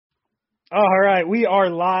All right, we are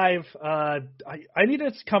live. I need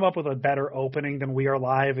to come up with a better opening than we are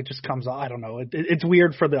live. It just comes, I don't know. It's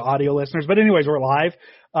weird for the audio listeners, but anyways, we're live.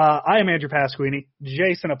 I am Andrew Pasquini,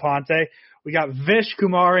 Jason Aponte. We got Vish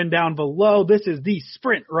Kumaran down below. This is the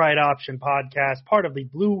Sprint Right Option podcast, part of the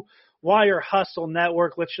Blue Wire Hustle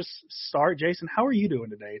Network. Let's just start. Jason, how are you doing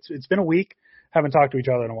today? It's been a week. Haven't talked to each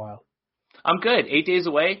other in a while. I'm good. 8 days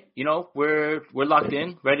away. We're locked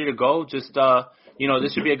in, ready to go. Just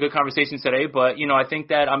this should be a good conversation today. But I think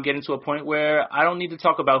that I'm getting to a point where I don't need to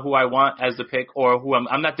talk about who I want as the pick or who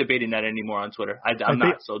I'm not debating that anymore on Twitter. I'm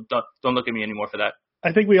not. So don't look at me anymore for that.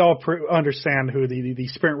 I think we all understand who the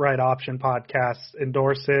Sprint Right Option podcast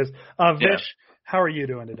endorses. Vish, how are you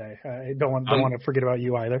doing today? I don't want to forget about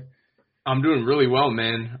you either. I'm doing really well,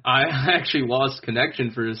 man. I actually lost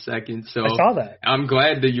connection for a second, so I saw that. I'm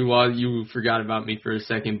glad that you forgot about me for a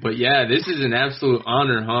second. But yeah, this is an absolute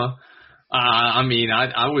honor, huh? I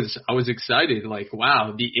was excited. Like,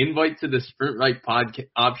 wow, the invite to the Sprint Right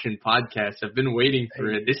Option podcast. I've been waiting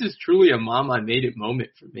for it. This is truly a mom I made it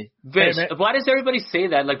moment for me. Vish, why does everybody say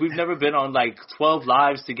that? Like, we've never been on like 12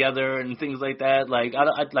 lives together and things like that. Like,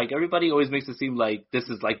 like everybody always makes it seem like this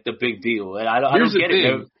is like the big deal, and I don't get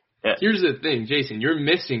it. Yeah. Here's the thing, Jason, you're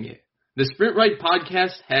missing it. The Sprint Right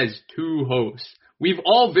podcast has two hosts. We've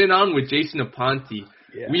all been on with Jason Aponte.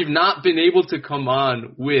 Yeah. We've not been able to come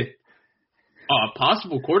on with a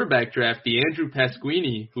possible quarterback draftee, Andrew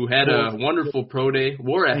Pasquini, who had a wonderful pro day,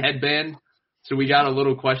 wore a headband, so we got a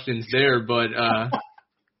little questions there, but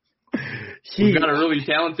we've got a really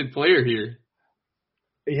talented player here.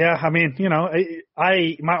 Yeah, I mean,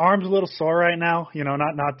 my arm's a little sore right now.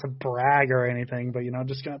 Not to brag or anything, but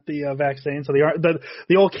just got the vaccine, so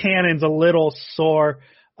the old cannon's a little sore.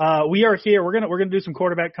 We are here. We're gonna do some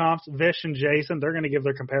quarterback comps. Vish and Jason, they're gonna give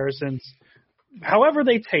their comparisons, however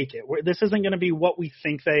they take it. This isn't gonna be what we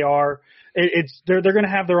think they are. They're gonna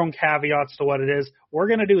have their own caveats to what it is. We're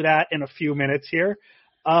gonna do that in a few minutes here.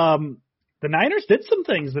 The Niners did some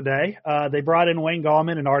things today. They brought in Wayne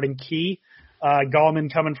Gallman and Arden Key.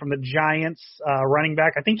 Gallman coming from the Giants, running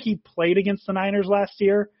back. I think he played against the Niners last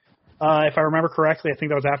year, if I remember correctly. I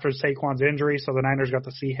think that was after Saquon's injury, so the Niners got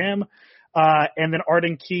to see him. And then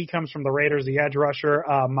Arden Key comes from the Raiders, the edge rusher.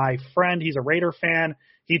 My friend, he's a Raider fan.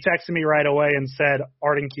 He texted me right away and said,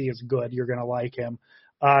 Arden Key is good. You're going to like him.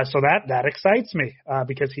 So that excites me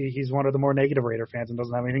because he's one of the more negative Raider fans and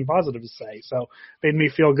doesn't have anything positive to say. So made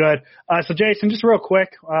me feel good. So, Jason, just real quick,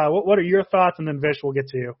 what are your thoughts? And then, Vish, we'll get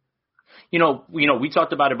to you. We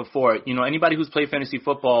talked about it before. Anybody who's played fantasy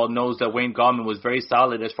football knows that Wayne Gallman was very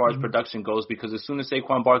solid as far as production goes, because as soon as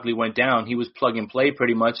Saquon Barkley went down, he was plug and play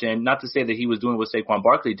pretty much. And not to say that he was doing what Saquon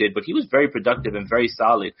Barkley did, but he was very productive and very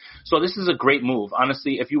solid. So this is a great move.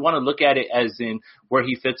 Honestly, if you want to look at it as in where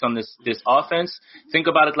he fits on this offense, think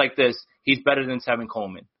about it like this. He's better than Tevin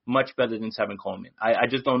Coleman. Much better than Tevin Coleman. I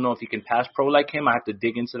just don't know if he can pass pro like him. I have to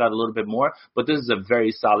dig into that a little bit more. But this is a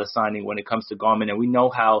very solid signing when it comes to Gallman. And we know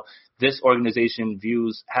how this organization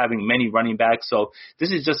views having many running backs. So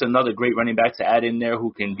this is just another great running back to add in there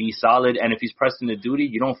who can be solid. And if he's pressing the duty,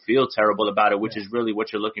 you don't feel terrible about it, which is really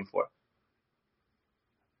what you're looking for.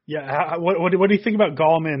 Yeah. What do you think about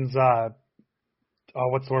Gallman's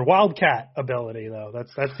what's the word? Wildcat ability, though?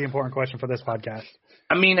 That's the important question for this podcast.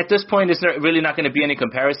 I mean, at this point, it's really not going to be any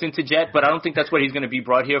comparison to Jet, but I don't think that's what he's going to be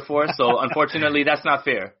brought here for. So, unfortunately, that's not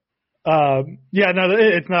fair.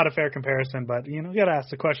 It's not a fair comparison, but you got to ask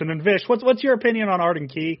the question. And Vish, what's your opinion on Arden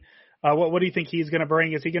Key? What do you think he's going to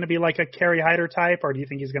bring? Is he going to be like a Kerry Hyder type, or do you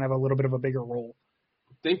think he's going to have a little bit of a bigger role?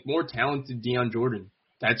 I think more talented Deion Jordan.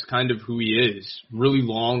 That's kind of who he is. Really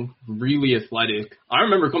long, really athletic. I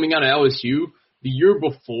remember coming out of LSU the year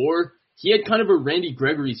before. He had kind of a Randy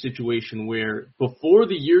Gregory situation where before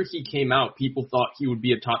the year he came out, people thought he would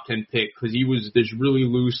be a top 10 pick because he was this really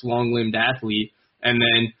loose, long-limbed athlete. And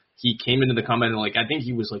then he came into the combine and, I think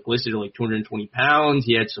he was, listed at, 220 pounds.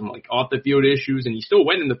 He had some, off-the-field issues, and he still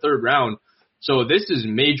went in the third round. So this is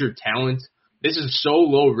major talent. This is so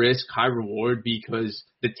low risk, high reward because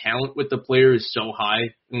the talent with the player is so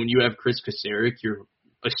high. And when you have Chris Kasarik, you're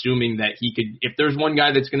assuming that he could – if there's one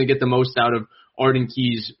guy that's going to get the most out of Arden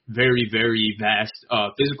Key's very, very vast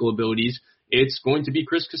physical abilities, it's going to be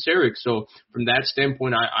Chris Kasarik. So from that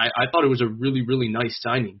standpoint, I thought it was a really, really nice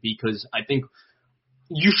signing because I think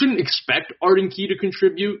you shouldn't expect Arden Key to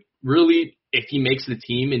contribute, really, if he makes the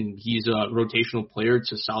team and he's a rotational player.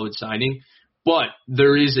 It's a solid signing. But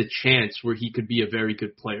there is a chance where he could be a very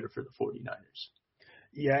good player for the 49ers.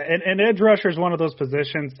 Yeah, and edge rusher is one of those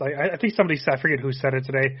positions. I think somebody said, I forget who said it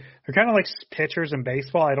today. They're kind of like pitchers in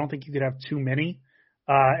baseball. I don't think you could have too many.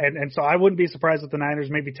 And so I wouldn't be surprised if the Niners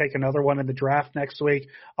maybe take another one in the draft next week.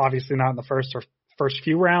 Obviously not in the first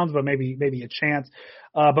few rounds, but maybe a chance.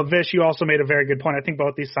 But Vish, you also made a very good point. I think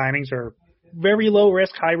both these signings are very low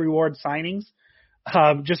risk, high reward signings.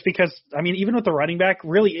 Just because, I mean, even with the running back,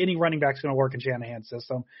 really any running back's going to work in Shanahan's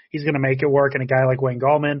system. He's going to make it work. And a guy like Wayne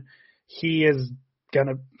Gallman,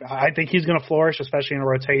 I think he's going to flourish, especially in a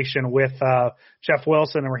rotation with Jeff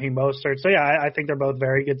Wilson and Raheem Mostert. So, yeah, I think they're both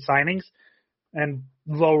very good signings and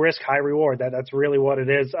low risk, high reward. That's really what it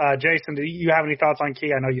is. Jason, do you have any thoughts on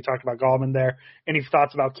Key? I know you talked about Gallman there. Any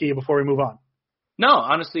thoughts about Key before we move on? No,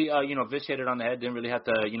 honestly, Vish hit it on the head. Didn't really have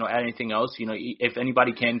to, add anything else. If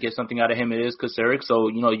anybody can get something out of him, it is Kasarik. So,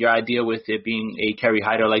 your idea with it being a Kerry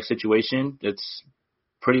Hyder-like situation, it's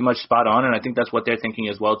pretty much spot on. And I think that's what they're thinking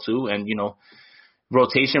as well, too. And,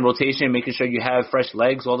 rotation, making sure you have fresh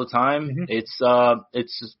legs all the time. Mm-hmm. It's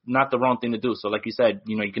not the wrong thing to do. So, like you said,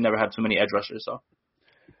 you can never have too many edge rushers. So,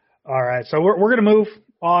 all right. So we're going to move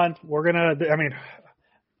on.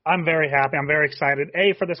 I'm very happy. I'm very excited.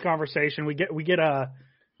 For this conversation, we're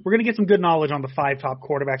going to get some good knowledge on the 5 top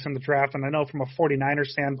quarterbacks in the draft. And I know from a 49ers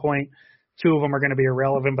standpoint, 2 of them are going to be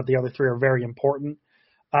irrelevant, but the other 3 are very important.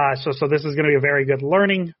 So this is going to be a very good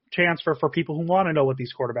learning chance for people who want to know what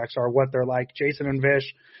these quarterbacks are, what they're like. Jason and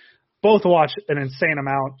Vish both watch an insane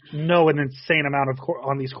amount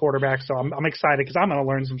on these quarterbacks. So I'm excited because I'm going to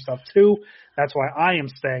learn some stuff too. That's why I am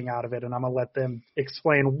staying out of it, and I'm going to let them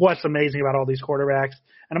explain what's amazing about all these quarterbacks.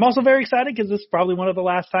 And I'm also very excited because this is probably one of the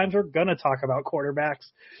last times we're going to talk about quarterbacks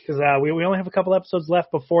because we only have a couple episodes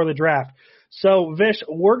left before the draft. So, Vish,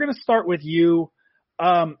 we're going to start with you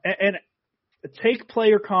and take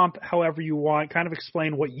player comp however you want. Kind of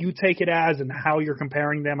explain what you take it as and how you're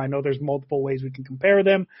comparing them. I know there's multiple ways we can compare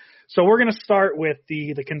them. So we're going to start with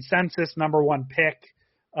the consensus number 1 pick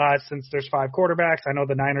since there's 5 quarterbacks. I know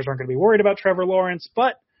the Niners aren't going to be worried about Trevor Lawrence,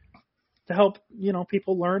 but to help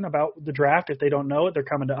people learn about the draft, if they don't know it, they're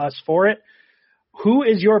coming to us for it. Who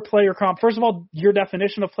is your player comp? First of all, your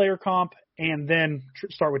definition of player comp, and then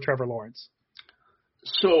start with Trevor Lawrence.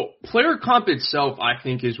 So player comp itself, I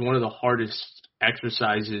think, is one of the hardest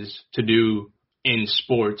exercises to do in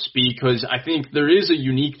sports because I think there is a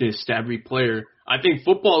uniqueness to every player. I think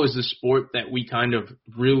football is the sport that we kind of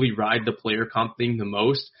really ride the player comp thing the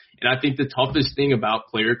most. And I think the toughest thing about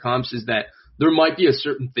player comps is that there might be a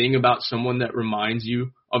certain thing about someone that reminds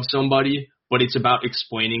you of somebody, but it's about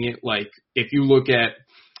explaining it. Like if you look at,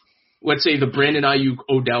 let's say, the Brandon Ayuk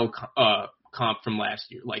Odell comp from last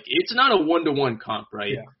year, like it's not a 1-to-1 comp,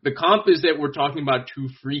 right? Yeah. The comp is that we're talking about 2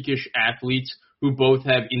 freakish athletes who both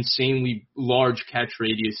have insanely large catch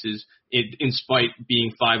radiuses in spite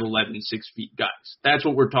being 5'11", 6 feet guys. That's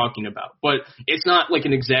what we're talking about. But it's not like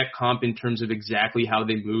an exact comp in terms of exactly how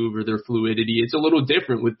they move or their fluidity. It's a little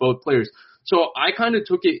different with both players. So I kind of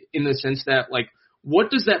took it in the sense that, like, what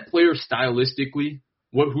does that player stylistically,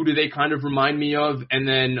 who do they kind of remind me of? And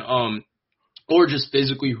then, or just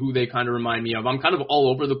physically who they kind of remind me of. I'm kind of all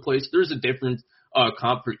over the place. There's a different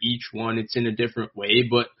comp for each one. It's in a different way,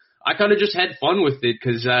 but I kind of just had fun with it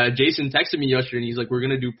because Jason texted me yesterday and he's like, we're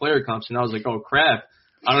going to do player comps. And I was like, oh, crap.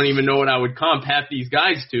 I don't even know what I would comp half these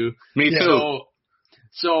guys to. Me too.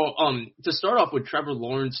 So to start off with Trevor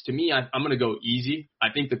Lawrence, to me, I'm going to go easy. I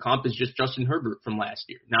think the comp is just Justin Herbert from last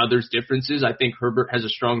year. Now, there's differences. I think Herbert has a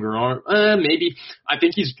stronger arm. Maybe. I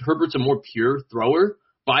think Herbert's a more pure thrower.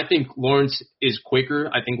 But I think Lawrence is quicker.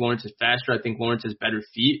 I think Lawrence is faster. I think Lawrence has better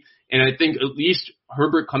feet. And I think at least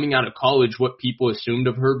Herbert coming out of college, what people assumed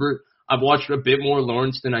of Herbert, I've watched a bit more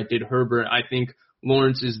Lawrence than I did Herbert. I think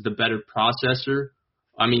Lawrence is the better processor.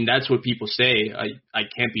 I mean, that's what people say. I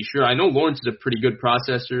can't be sure. I know Lawrence is a pretty good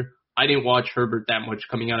processor. I didn't watch Herbert that much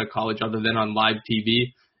coming out of college other than on live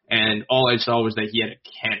TV. And all I saw was that he had a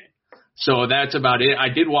cannon. So that's about it. I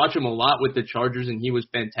did watch him a lot with the Chargers, and he was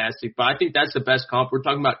fantastic. But I think that's the best comp. We're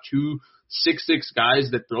talking about 2 6'6"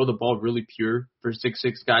 guys that throw the ball really pure. For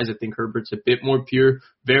 6'6" guys, I think Herbert's a bit more pure,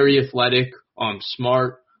 very athletic,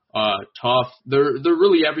 smart, tough. They're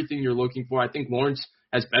really everything you're looking for. I think Lawrence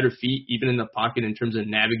has better feet, even in the pocket, in terms of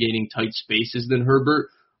navigating tight spaces than Herbert.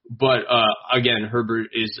 But, again, Herbert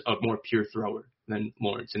is a more pure thrower than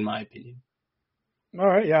Lawrence, in my opinion. All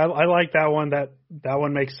right, yeah, I like that one. That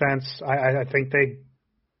one makes sense. I think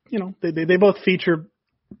they both feature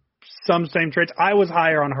some same traits. I was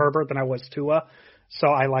higher on Herbert than I was Tua, so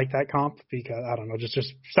I like that comp because I don't know, just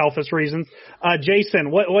selfish reasons.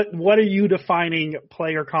 Jason, what are you defining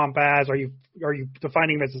player comp as? Are you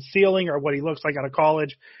defining him as a ceiling or what he looks like out of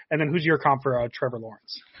college? And then who's your comp for Trevor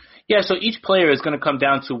Lawrence? Yeah, so each player is going to come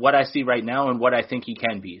down to what I see right now and what I think he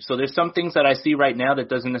can be. So there's some things that I see right now that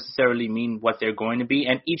doesn't necessarily mean what they're going to be,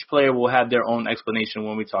 and each player will have their own explanation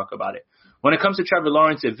when we talk about it. When it comes to Trevor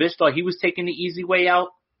Lawrence, if Vish thought he was taking the easy way out,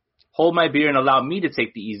 hold my beer and allow me to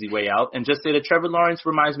take the easy way out and just say that Trevor Lawrence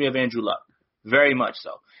reminds me of Andrew Luck. Very much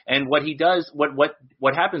so. And what he does,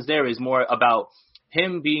 what happens there is more about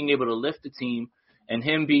him being able to lift the team and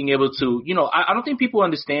him being able to, I don't think people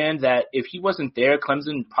understand that if he wasn't there,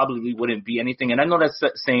 Clemson probably wouldn't be anything. And I know that's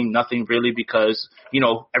saying nothing really because,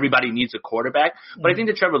 everybody needs a quarterback. But I think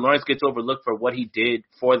that Trevor Lawrence gets overlooked for what he did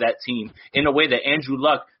for that team in a way that Andrew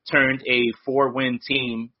Luck turned a 4-win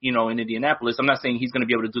team, in Indianapolis. I'm not saying he's going to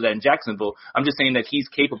be able to do that in Jacksonville. I'm just saying that he's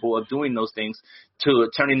capable of doing those things to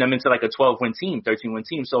turning them into like a 12-win team, 13-win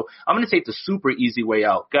team. So I'm going to take the super easy way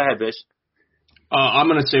out. Go ahead, Vish. I'm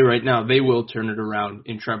going to say right now they will turn it around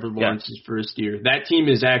in Trevor Lawrence's first year. That team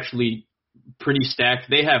is actually pretty stacked.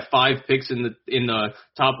 They have 5 picks in the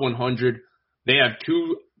top 100. They have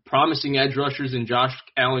 2 promising edge rushers in Josh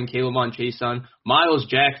Allen, K'Lavon Chaisson. Miles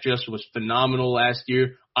Jack just was phenomenal last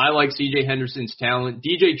year. I like C.J. Henderson's talent.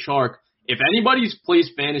 DJ Chark, if anybody's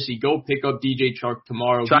plays fantasy, go pick up DJ Chark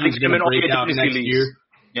tomorrow. He's going to break out next year.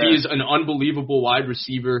 Yeah. He is an unbelievable wide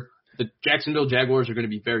receiver. The Jacksonville Jaguars are going to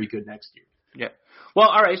be very good next year. Yeah. Well,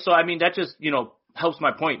 all right. So, I mean, that just, helps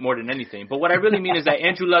my point more than anything. But what I really mean is that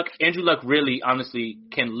Andrew Luck really, honestly,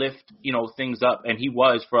 can lift, things up. And he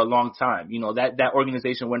was for a long time. That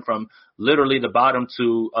organization went from literally the bottom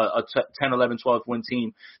to a 10, 11, 12 win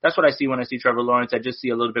team. That's what I see when I see Trevor Lawrence. I just see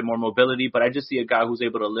a little bit more mobility, but I just see a guy who's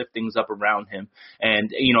able to lift things up around him.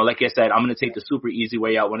 And, like I said, I'm going to take the super easy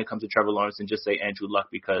way out when it comes to Trevor Lawrence and just say Andrew Luck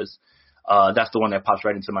because that's the one that pops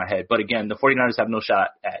right into my head. But again, the 49ers have no shot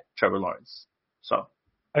at Trevor Lawrence. So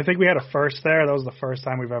I think we had a first there. That was the first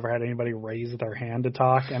time we've ever had anybody raise their hand to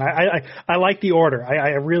talk. And I like the order.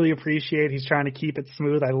 I really appreciate he's trying to keep it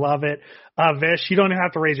smooth. I love it. Vish, you don't even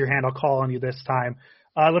have to raise your hand. I'll call on you this time.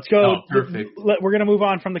 Let's go. Oh, perfect. We're going to move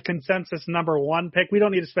on from the consensus number 1 pick. We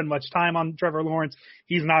don't need to spend much time on Trevor Lawrence.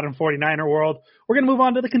 He's not in 49er world. We're going to move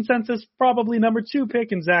on to the consensus probably number 2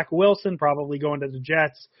 pick and Zach Wilson probably going to the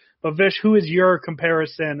Jets. But Vish, who is your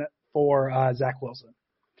comparison for Zach Wilson?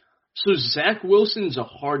 So Zach Wilson's a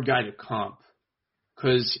hard guy to comp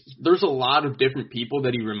because there's a lot of different people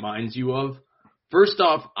that he reminds you of. First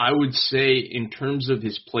off, I would say in terms of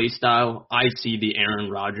his play style, I see the Aaron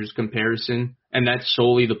Rodgers comparison, and that's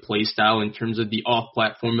solely the play style in terms of the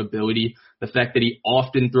off-platform ability, the fact that he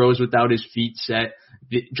often throws without his feet set,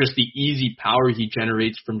 just the easy power he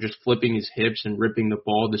generates from just flipping his hips and ripping the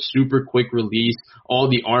ball, the super quick release, all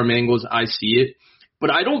the arm angles, I see it. But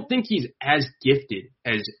I don't think he's as gifted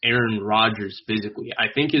as Aaron Rodgers physically. I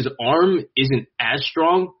think his arm isn't as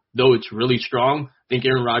strong, though it's really strong. I think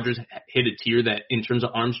Aaron Rodgers hit a tier that in terms of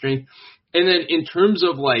arm strength. And then in terms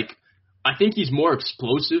of I think he's more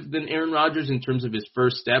explosive than Aaron Rodgers in terms of his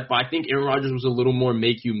first step. But I think Aaron Rodgers was a little more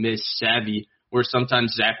make-you-miss savvy, where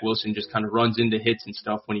sometimes Zach Wilson just kind of runs into hits and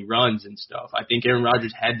stuff when he runs and stuff. I think Aaron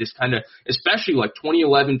Rodgers had this kind of, especially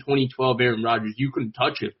 2011, 2012 Aaron Rodgers, you couldn't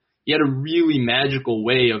touch him. He had a really magical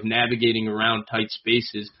way of navigating around tight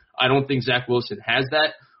spaces. I don't think Zach Wilson has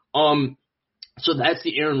that. So that's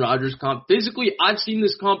the Aaron Rodgers comp. Physically, I've seen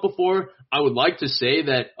this comp before. I would like to say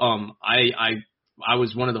that I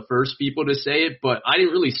was one of the first people to say it, but I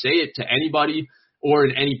didn't really say it to anybody or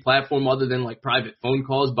in any platform other than private phone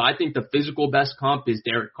calls. But I think the physical best comp is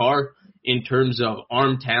Derek Carr in terms of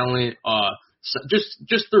arm talent,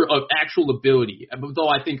 just their actual ability. Though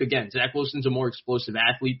I think, again, Zach Wilson's a more explosive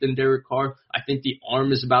athlete than Derek Carr. I think the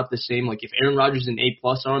arm is about the same. If Aaron Rodgers is an A+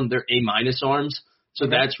 arm, they're A- arms. So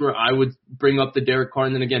that's where I would bring up the Derek Carr.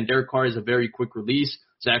 And then again, Derek Carr is a very quick release.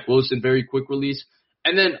 Zach Wilson, very quick release.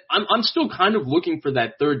 And then I'm still kind of looking for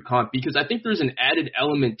that third comp because I think there's an added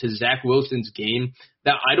element to Zach Wilson's game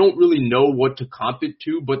that I don't really know what to comp it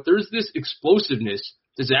to, but there's this explosiveness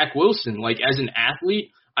to Zach Wilson. As an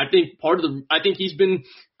athlete, I think he's been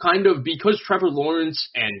kind of, because Trevor Lawrence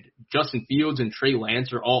and Justin Fields and Trey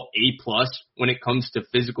Lance are all A+ when it comes to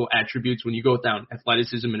physical attributes, when you go down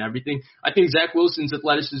athleticism and everything, I think Zach Wilson's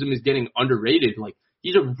athleticism is getting underrated.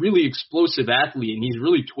 He's a really explosive athlete, and he's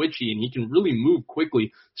really twitchy, and he can really move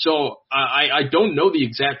quickly. So I don't know the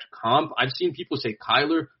exact comp. I've seen people say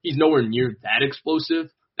Kyler. He's nowhere near that explosive.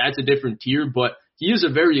 That's a different tier, but he is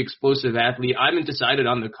a very explosive athlete. I haven't decided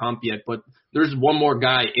on the comp yet, but there's one more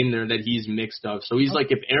guy in there that he's mixed of. So he's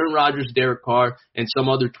if Aaron Rodgers, Derek Carr, and some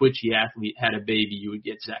other twitchy athlete had a baby, you would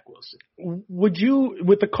get Zach Wilson. Would you,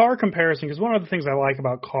 with the Carr comparison, because one of the things I like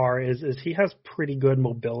about Carr is he has pretty good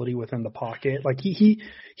mobility within the pocket. He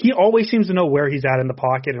always seems to know where he's at in the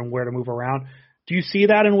pocket and where to move around. Do you see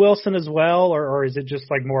that in Wilson as well, or is it just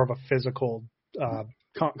like more of a physical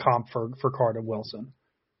comp for Carr to Wilson?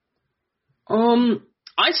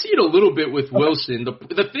 I see it a little bit with Wilson.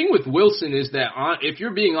 The thing with Wilson is that if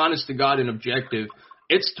you're being honest to God and objective,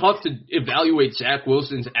 it's tough to evaluate Zach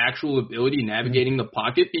Wilson's actual ability navigating the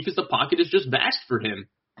pocket because the pocket is just vast for him.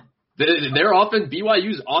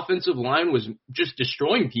 BYU's offensive line was just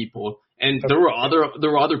destroying people, and there were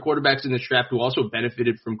other quarterbacks in this draft who also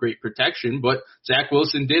benefited from great protection, but Zach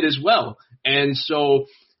Wilson did as well. And so,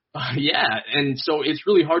 so it's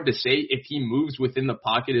really hard to say if he moves within the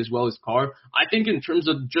pocket as well as Carr. I think in terms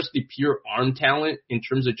of just the pure arm talent, in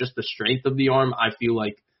terms of just the strength of the arm, I feel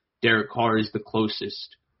like Derek Carr is the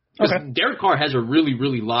closest. Because Derek Carr has a really,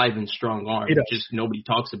 really live and strong arm. Just nobody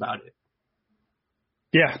talks about it.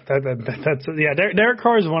 Yeah, Derek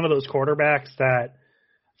Carr is one of those quarterbacks that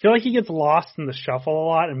I feel like he gets lost in the shuffle a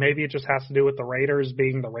lot, and maybe it just has to do with the Raiders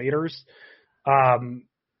being the Raiders. I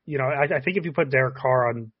think if you put Derek Carr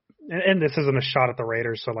on, and this isn't a shot at the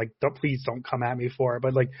Raiders, so please don't come at me for it,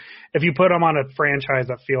 but if you put him on a franchise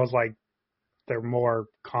that feels like they're more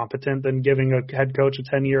competent than giving a head coach a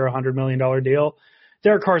 10-year, $100 million deal,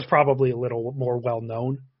 Derek Carr is probably a little more well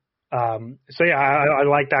known. I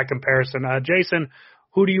like that comparison. Jason,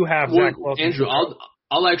 who do you have? Zach Wilson? Andrew,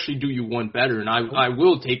 I'll actually do you one better, and I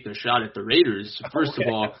will take the shot at the Raiders. First of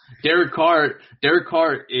all, Derek Carr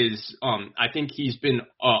is I think he's been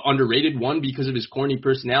underrated, one, because of his corny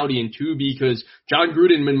personality, and two, because John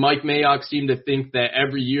Gruden and Mike Mayock seem to think that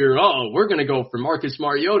every year, we're going to go for Marcus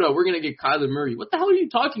Mariota, we're going to get Kyler Murray. What the hell are you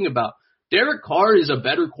talking about? Derek Carr is a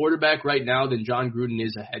better quarterback right now than John Gruden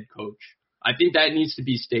is a head coach. I think that needs to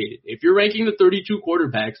be stated. If you're ranking the 32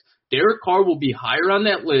 quarterbacks, Derek Carr will be higher on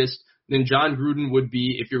that list than John Gruden would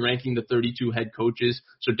be if you're ranking the 32 head coaches.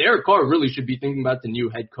 So Derek Carr really should be thinking about the new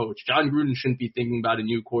head coach. John Gruden shouldn't be thinking about a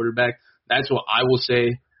new quarterback. That's what I will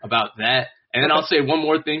say about that. And then I'll say one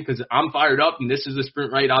more thing because I'm fired up, and this is the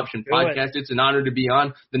Sprint Right Option podcast. It's an honor to be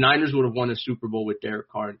on. The Niners would have won a Super Bowl with Derek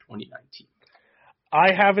Carr in 2019.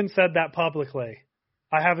 I haven't said that publicly.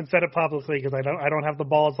 I haven't said it publicly because I don't have the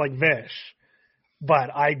balls like Vish,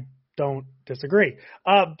 but I don't disagree.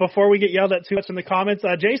 Before we get yelled at too much in the comments,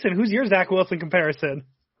 Jason, who's your Zach Wilson comparison?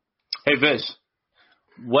 Hey, Vish,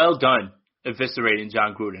 well done eviscerating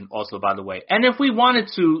John Gruden also, by the way. And if we wanted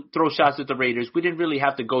to throw shots at the Raiders, we didn't really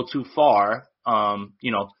have to go too far.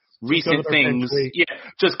 Recent things. Yeah,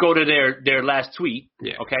 just go to their last tweet.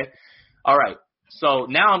 Yeah. Okay? All right. So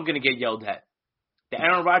now I'm going to get yelled at. The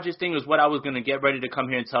Aaron Rodgers thing is what I was going to get ready to come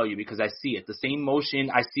here and tell you because I see it. The same motion,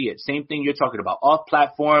 I see it. Same thing you're talking about.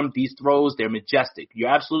 Off-platform, these throws, they're majestic. You're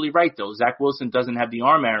absolutely right, though. Zach Wilson doesn't have the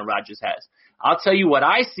arm Aaron Rodgers has. I'll tell you what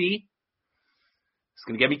I see. It's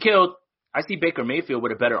going to get me killed. I see Baker Mayfield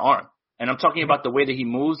with a better arm. And I'm talking about the way that he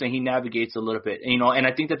moves and he navigates a little bit, and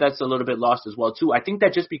I think that that's a little bit lost as well, too. I think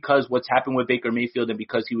that just because what's happened with Baker Mayfield and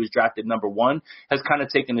because he was drafted number one has kind of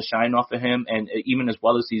taken the shine off of him, and even as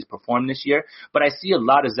well as he's performed this year. But I see a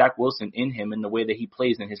lot of Zach Wilson in him in the way that he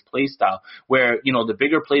plays and his play style, where, the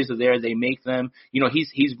bigger plays are there, they make them.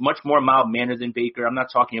 He's much more mild-mannered than Baker. I'm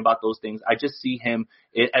not talking about those things. I just see him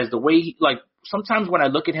as the way he, sometimes when I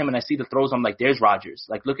look at him and I see the throws, I'm like, there's Rodgers.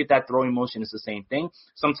 Look at that throwing motion. It's the same thing.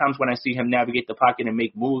 Sometimes when I see him navigate the pocket and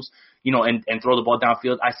make moves, and throw the ball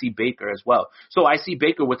downfield, I see Baker as well. So I see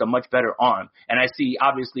Baker with a much better arm. And I see,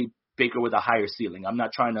 obviously, Baker with a higher ceiling. I'm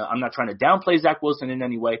not trying to downplay Zach Wilson in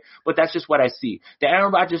any way, but that's just what I see. The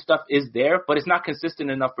Aaron Rodgers stuff is there, but it's not consistent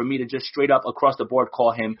enough for me to just straight up across the board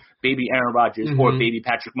call him baby Aaron Rodgers or baby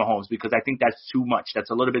Patrick Mahomes, because I think that's too much. That's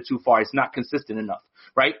a little bit too far. It's not consistent enough,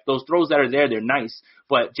 right? Those throws that are there, they're nice,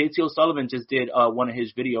 but JT O'Sullivan just did one of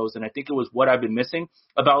his videos, and I think it was What I've Been Missing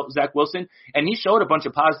about Zach Wilson, and he showed a bunch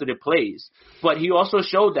of positive plays, but he also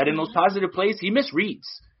showed that in those positive plays, he misreads.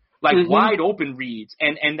 Wide open reads.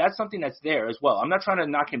 And that's something that's there as well. I'm not trying to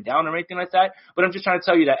knock him down or anything like that, but I'm just trying to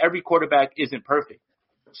tell you that every quarterback isn't perfect.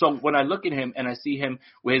 So when I look at him and I see him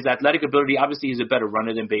with his athletic ability, obviously he's a better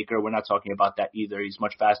runner than Baker. We're not talking about that either. He's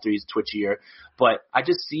much faster. He's twitchier. But I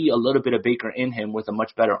just see a little bit of Baker in him with a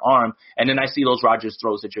much better arm. And then I see those Rodgers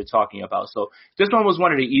throws that you're talking about. So this one was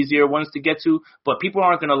one of the easier ones to get to. But people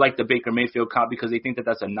aren't going to like the Baker Mayfield comp because they think that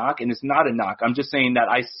that's a knock. And it's not a knock. I'm just saying that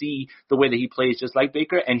I see the way that he plays just like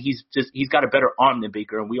Baker. And he's got a better arm than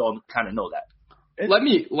Baker. And we all kind of know that.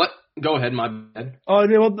 Go ahead, my bad.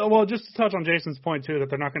 Well, just to touch on Jason's point too, that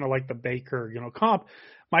they're not going to like the Baker, comp.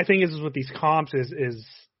 My thing is with these comps is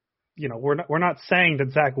we're not saying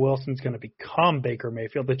that Zach Wilson's going to become Baker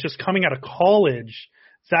Mayfield. It's just coming out of college,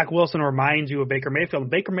 Zach Wilson reminds you of Baker Mayfield.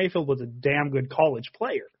 And Baker Mayfield was a damn good college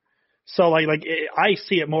player. So I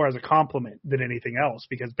see it more as a compliment than anything else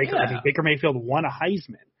because Baker Mayfield won a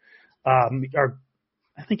Heisman. Or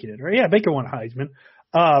I think he did, right? Yeah, Baker won a Heisman.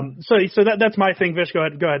 So that's my thing. Vish, go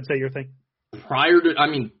ahead and say your thing.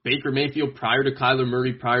 Baker Mayfield, prior to Kyler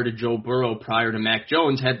Murray, prior to Joe Burrow, prior to Mac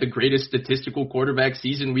Jones, had the greatest statistical quarterback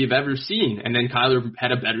season we've ever seen. And then Kyler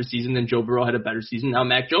had a better season, then Joe Burrow had a better season. Now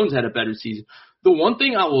Mac Jones had a better season. The one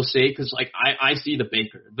thing I will say, because I see the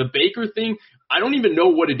Baker thing, I don't even know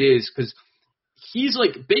what it is, because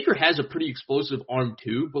Baker has a pretty explosive arm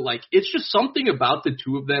too, but it's just something about the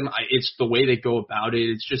two of them. It's the way they go about it.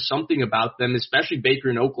 It's just something about them, especially Baker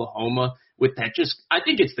in Oklahoma with that I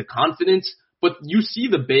think it's the confidence, but you see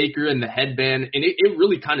the Baker and the headband and it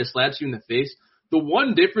really kind of slaps you in the face. The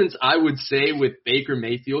one difference I would say with Baker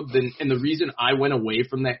Mayfield and the reason I went away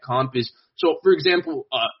from that comp is, so for example,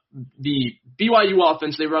 the BYU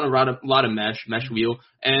offense, they run a lot of mesh wheel.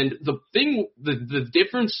 And the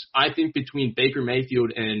difference I think between Baker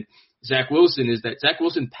Mayfield and Zach Wilson is that Zach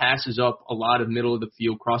Wilson passes up a lot of middle of the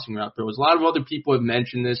field crossing route throws. A lot of other people have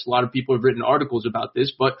mentioned this. A lot of people have written articles about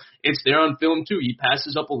this, but it's there on film too. He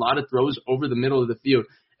passes up a lot of throws over the middle of the field.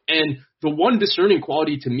 And the one discerning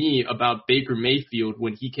quality to me about Baker Mayfield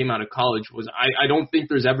when he came out of college was I don't think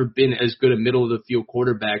there's ever been as good a middle of the field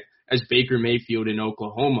quarterback as Baker Mayfield in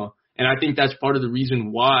Oklahoma. And I think that's part of the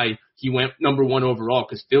reason why he went number one overall,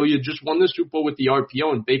 because Philly just won the Super Bowl with the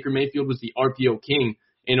RPO, and Baker Mayfield was the RPO king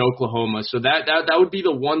in Oklahoma. So that would be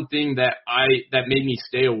the one thing that made me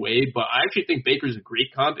stay away. But I actually think Baker's a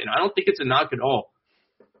great comp, and I don't think it's a knock at all.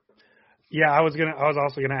 Yeah, I was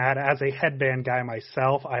also gonna add, as a headband guy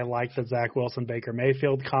myself, I like the Zach Wilson Baker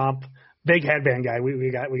Mayfield comp. Big headband guy.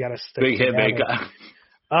 We got to stick big together. Headband guy.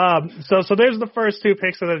 So there's the first two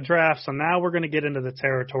picks of the draft. So now we're going to get into the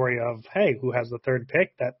territory of, hey, who has the third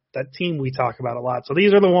pick? That team we talk about a lot. So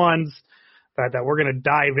these are the ones that we're going to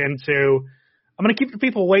dive into. I'm going to keep the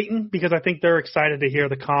people waiting because I think they're excited to hear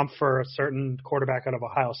the comp for a certain quarterback out of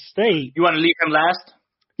Ohio State. You want to leave him last?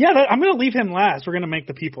 Yeah, I'm going to leave him last. We're going to make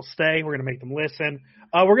the people stay. We're going to make them listen.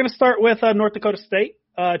 We're going to start with North Dakota State,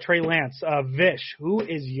 Trey Lance. Vish, who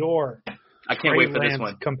is your I can't wait for this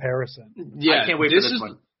one comparison? Yeah, I can't wait for this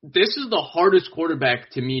one. This is the hardest quarterback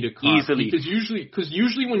to me to comp. Easily. Because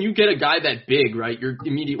usually when you get a guy that big, right, you're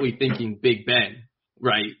immediately thinking Big Ben,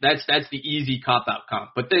 right? That's the easy cop-out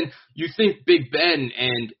comp. But then you think Big Ben,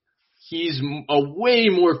 and he's a way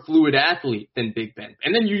more fluid athlete than Big Ben.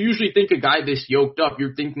 And then you usually think a guy this yoked up,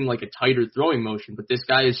 you're thinking like a tighter throwing motion. But this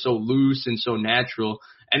guy is so loose and so natural.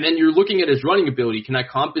 And then you're looking at his running ability. Can I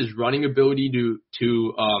comp his running ability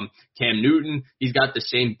to Cam Newton? He's got the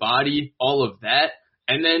same body, all of that.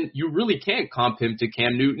 And then you really can't comp him to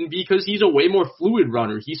Cam Newton because he's a way more fluid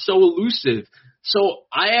runner. He's so elusive. So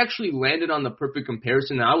I actually landed on the perfect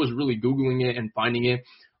comparison. I was really Googling it and finding it.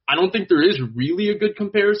 I don't think there is really a good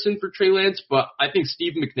comparison for Trey Lance, but I think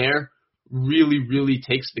Steve McNair really, really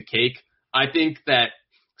takes the cake. I think that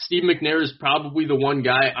Steve McNair is probably the one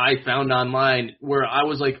guy I found online where I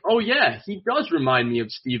was like, oh, yeah, he does remind me of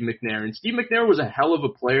Steve McNair. And Steve McNair was a hell of a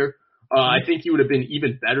player. I think he would have been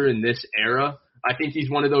even better in this era. I think he's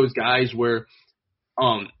one of those guys where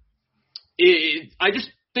I just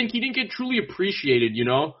think he didn't get truly appreciated, you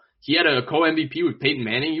know. He had a co-MVP with Peyton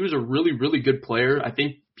Manning. He was a really, really good player. I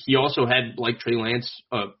think he also had, like Trey Lance,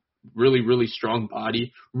 a really, really strong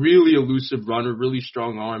body, really elusive runner, really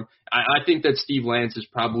strong arm. I think that Steve Lance is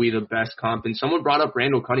probably the best comp. And someone brought up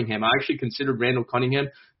Randall Cunningham. I actually considered Randall Cunningham.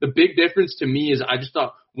 The big difference to me is I just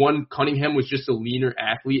thought, one, Cunningham was just a leaner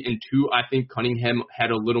athlete, and two, I think Cunningham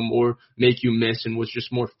had a little more make you miss and was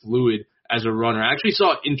just more fluid as a runner. I actually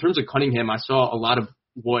saw, in terms of Cunningham, I saw a lot of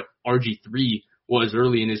what RG3 was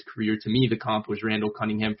early in his career. To me, the comp was Randall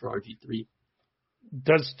Cunningham for RG3.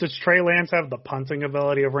 Does Trey Lance have the punting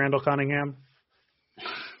ability of Randall Cunningham?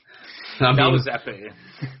 That was epic.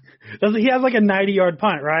 He has like a 90-yard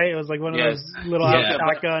punt, right? It was like one of those little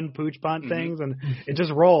shotgun pooch punt things, and it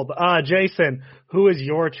just rolled. Jason, who is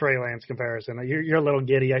your Trey Lance comparison? You're a little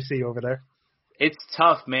giddy. I see you over there. It's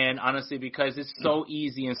tough, man, honestly, because it's so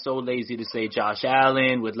easy and so lazy to say Josh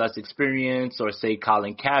Allen with less experience or say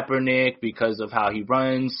Colin Kaepernick because of how he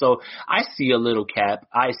runs. So I see a little cap.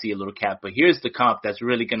 But here's the comp that's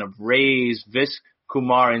really going to raise Vish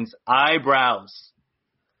Kumaran's eyebrows.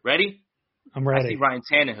 Ready? I'm ready. I see Ryan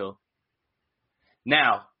Tannehill.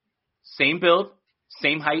 Now, same build,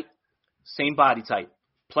 same height, same body type,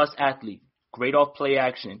 plus athlete, great off play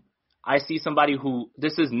action. I see somebody who,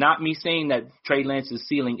 this is not me saying that Trey Lance's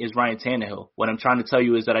ceiling is Ryan Tannehill. What I'm trying to tell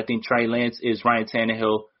you is that I think Trey Lance is Ryan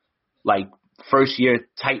Tannehill, like first-year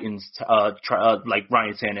Titans like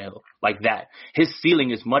Ryan Tannehill, like that. His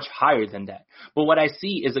ceiling is much higher than that. But what I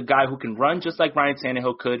see is a guy who can run just like Ryan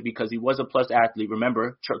Tannehill could because he was a plus athlete.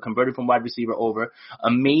 Remember, converted from wide receiver over,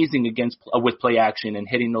 amazing with play action and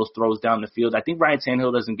hitting those throws down the field. I think Ryan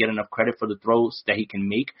Tannehill doesn't get enough credit for the throws that he can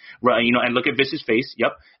make. And look at Vish's face.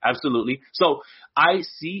 Yep, absolutely. So I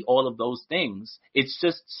see all of those things. It's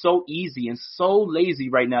just so easy and so lazy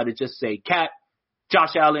right now to just say, Cat,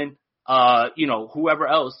 Josh Allen, whoever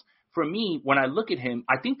else. For me, when I look at him,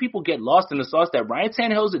 I think people get lost in the sauce that Ryan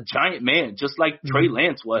Tannehill is a giant man, just like Trey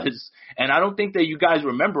Lance was. And I don't think that you guys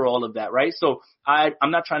remember all of that, right? So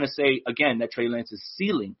I'm not trying to say, again, that Trey Lance's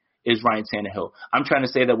ceiling is Ryan Tannehill. I'm trying to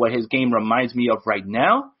say that what his game reminds me of right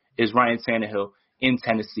now is Ryan Tannehill in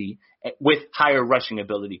Tennessee with higher rushing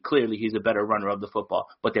ability. Clearly, he's a better runner of the football.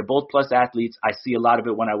 But they're both plus athletes. I see a lot of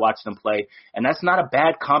it when I watch them play. And that's not a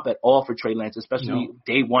bad comp at all for Trey Lance, especially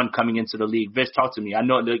day one coming into the league. Vish, talk to me. I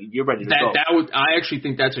know you're ready to go. I actually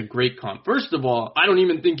think that's a great comp. First of all, I don't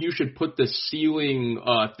even think you should put the ceiling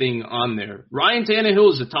thing on there. Ryan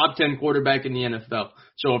Tannehill is a top 10 quarterback in the NFL.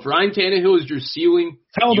 So if Ryan Tannehill is your ceiling,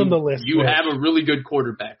 tell them the list. You have a really good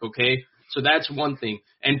quarterback, okay? So that's one thing.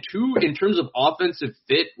 And two, in terms of offensive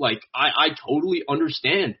fit, like I totally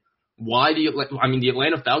understand why the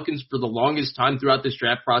Atlanta Falcons for the longest time throughout this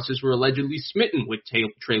draft process were allegedly smitten with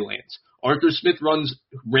Trey Lance. Arthur Smith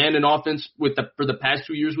ran an offense for the past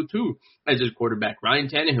 2 years with who as his quarterback? Ryan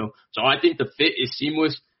Tannehill. So I think the fit is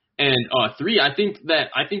seamless. And three, I think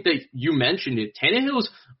that you mentioned it.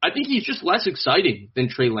 I think he's just less exciting than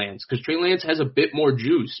Trey Lance because Trey Lance has a bit more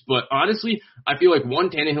juice. But honestly, I feel like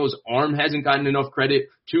one, Tannehill's arm hasn't gotten enough credit.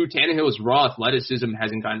 Two, Tannehill's raw athleticism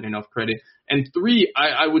hasn't gotten enough credit. And three,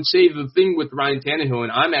 I would say the thing with Ryan Tannehill,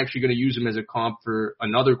 and I'm actually going to use him as a comp for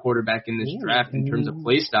another quarterback in this draft in terms of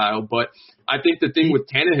play style. But I think the thing with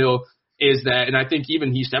Tannehill is that, and I think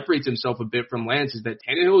even he separates himself a bit from Lance, is that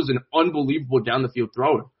Tannehill is an unbelievable down the field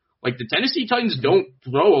thrower. Like, the Tennessee Titans don't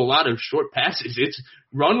throw a lot of short passes. It's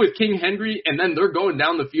run with King Henry, and then they're going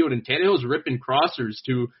down the field, and Tannehill's ripping crossers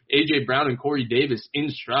to A.J. Brown and Corey Davis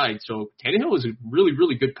in stride. So Tannehill is a really,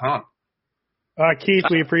 really good comp. Keith,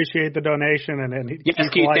 we appreciate the donation. Yes,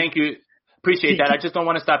 Keith, thank you. Appreciate that. I just don't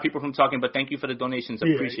want to stop people from talking, but thank you for the donations. I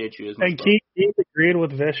appreciate you as well. And Keith agreed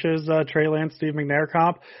with Vish's Trey Lance, Steve McNair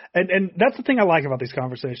comp. And that's the thing I like about these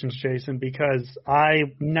conversations, Jason, because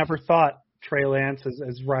I never thought Trey Lance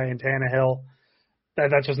as Ryan Tannehill.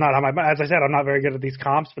 That's just not on my mind. As I said, I'm not very good at these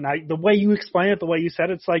comps, but now the way you explain it, the way you said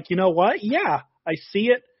it, it's like, you know what? Yeah, I see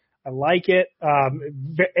it. I like it.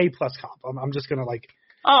 A-plus comp. I'm just going to like.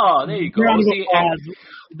 Oh, there you go. See,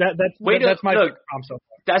 that's my favorite comp so far.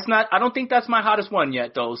 That's not. I don't think that's my hottest one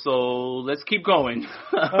yet, though. So let's keep going.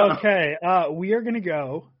 Okay, we are going to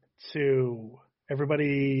go to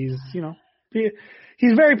everybody's.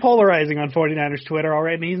 He's very polarizing on 49ers Twitter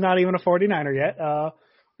already, and he's not even a 49er yet. We're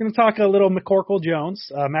going to talk a little McCorkle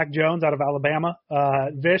Jones, Mac Jones out of Alabama.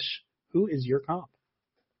 Vish, who is your comp?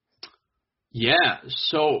 Yeah,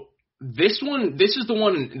 so this is the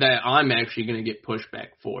one that I'm actually going to get pushback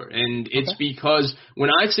for, and it's because when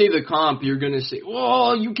I say the comp, you're going to say,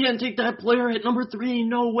 oh, you can't take that player at number 3,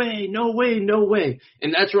 no way, no way, no way.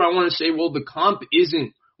 And that's where I want to say, well, the comp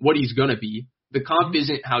isn't what he's going to be. The comp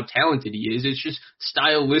isn't how talented he is. It's just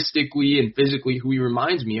stylistically and physically who he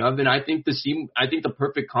reminds me of. And I think the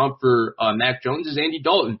perfect comp for Mac Jones is Andy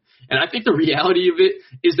Dalton. And I think the reality of it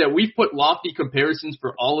is that we've put lofty comparisons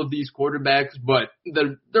for all of these quarterbacks, but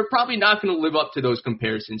they're probably not going to live up to those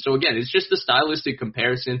comparisons. So again, it's just a stylistic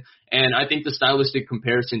comparison. And I think the stylistic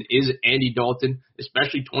comparison is Andy Dalton,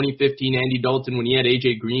 especially 2015 Andy Dalton when he had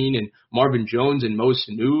A.J. Green and Marvin Jones and Mo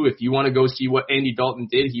Sanu. If you want to go see what Andy Dalton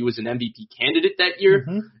did, he was an MVP candidate that year.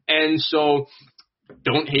 Mm-hmm. And so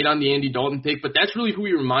don't hate on the Andy Dalton pick, but that's really who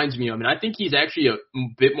he reminds me of. And I think he's actually a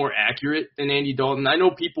bit more accurate than Andy Dalton. I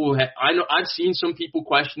know I've seen some people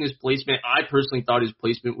question his placement. I personally thought his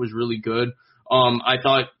placement was really good. I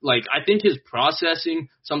think his processing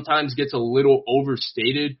sometimes gets a little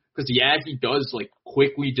overstated because, yeah, he does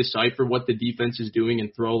quickly decipher what the defense is doing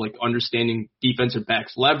and throw, understanding defensive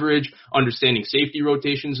backs leverage, understanding safety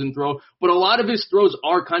rotations and throw. But a lot of his throws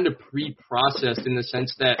are kind of pre-processed in the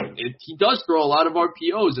sense that he does throw a lot of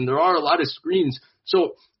RPOs and there are a lot of screens.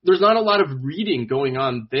 So there's not a lot of reading going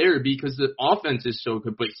on there because the offense is so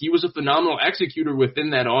good. But he was a phenomenal executor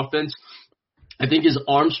within that offense. I think his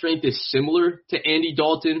arm strength is similar to Andy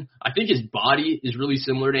Dalton. I think his body is really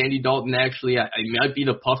similar to Andy Dalton, actually. I might be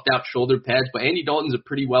the puffed-out shoulder pads, but Andy Dalton's a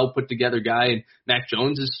pretty well-put-together guy, and Mac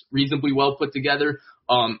Jones is reasonably well put together.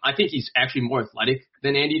 I think he's actually more athletic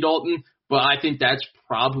than Andy Dalton, but I think that's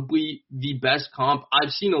probably the best comp. I've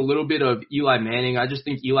seen a little bit of Eli Manning. I just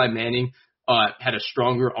think Eli Manning had a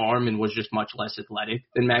stronger arm and was just much less athletic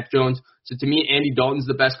than Mac Jones. So to me, Andy Dalton's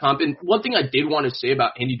the best comp. And one thing I did want to say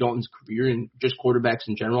about Andy Dalton's career and just quarterbacks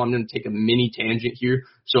in general, I'm going to take a mini tangent here.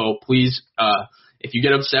 So please, if you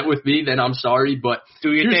get upset with me, then I'm sorry. But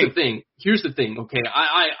Here's the thing. Okay,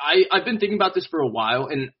 I've been thinking about this for a while,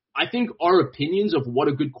 and I think our opinions of what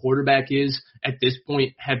a good quarterback is at this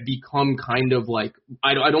point have become kind of like,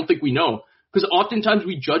 I don't think we know. Because oftentimes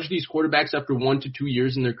we judge these quarterbacks after 1 to 2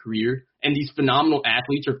 years in their career, and these phenomenal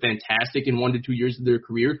athletes are fantastic in 1 to 2 years of their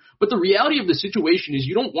career. But the reality of the situation is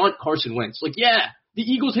you don't want Carson Wentz. Like, yeah, the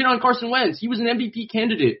Eagles hit on Carson Wentz. He was an MVP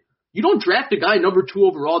candidate. You don't draft a guy number 2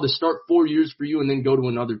 overall to start 4 years for you and then go to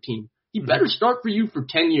another team. He better start for you for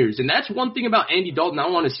 10 years. And that's one thing about Andy Dalton. I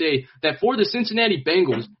want to say that for the Cincinnati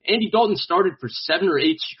Bengals, Andy Dalton started for 7 or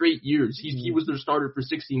 8 straight years. He was their starter for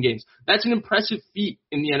 16 games. That's an impressive feat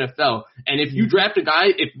in the NFL. And if you draft a guy,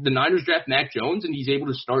 if the Niners draft Mac Jones and he's able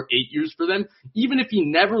to start 8 years for them, even if he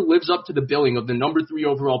never lives up to the billing of the number 3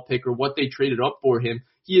 overall pick or what they traded up for him,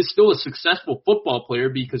 he is still a successful football player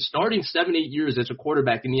because starting 7, 8 years as a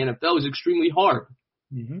quarterback in the NFL is extremely hard.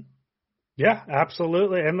 Mm-hmm. Yeah,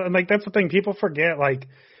 absolutely. And like, that's the thing people forget, like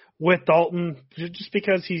with Dalton, just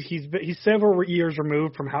because he's several years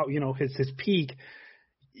removed from how, his peak,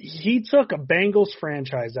 he took a Bengals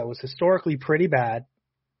franchise that was historically pretty bad.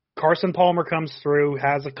 Carson Palmer comes through,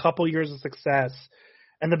 has a couple years of success,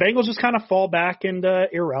 and the Bengals just kind of fall back into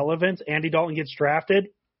irrelevance. Andy Dalton gets drafted,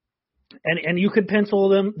 and you could pencil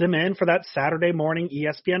them in for that Saturday morning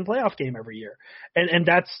ESPN playoff game every year. And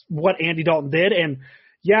that's what Andy Dalton did. And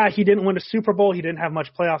yeah, he didn't win a Super Bowl. He didn't have much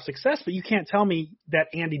playoff success, but you can't tell me that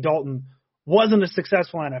Andy Dalton wasn't a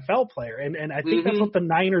successful NFL player. And I think that's what the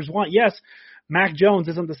Niners want. Yes, Mac Jones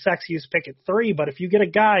isn't the sexiest pick at 3, but if you get a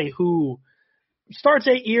guy who starts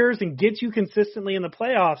 8 years and gets you consistently in the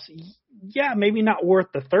playoffs, yeah, maybe not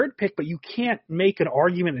worth the 3rd pick, but you can't make an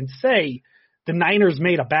argument and say the Niners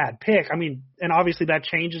made a bad pick. I mean, and obviously that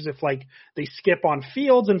changes if, like, they skip on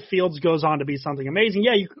Fields and Fields goes on to be something amazing.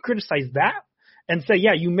 Yeah, you can criticize that and say,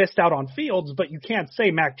 yeah, you missed out on Fields, but you can't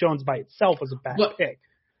say Mac Jones by itself was a bad pick.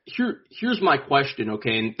 Here's my question,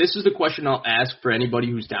 okay? And this is the question I'll ask for anybody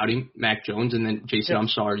who's doubting Mac Jones. And then, Jason, I'm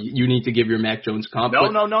sorry, you need to give your Mac Jones comp.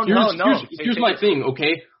 No. Here's my thing,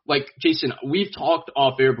 okay? Like, Jason, we've talked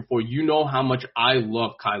off air before. You know how much I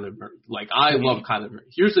love Kyler Murray. Like, I love Kyler Murray.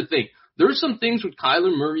 Here's the thing. There are some things with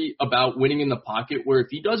Kyler Murray about winning in the pocket where if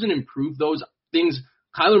he doesn't improve those things,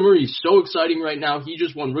 Kyler Murray is so exciting right now. He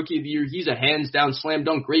just won Rookie of the Year. He's a hands-down slam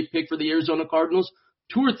dunk great pick for the Arizona Cardinals.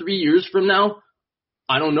 2 or 3 years from now,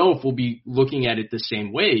 I don't know if we'll be looking at it the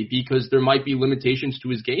same way because there might be limitations to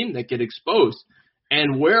his game that get exposed.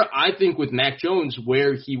 And where I think with Mac Jones,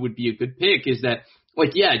 where he would be a good pick is that,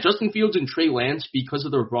 like, yeah, Justin Fields and Trey Lance, because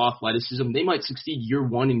of their raw athleticism, they might succeed year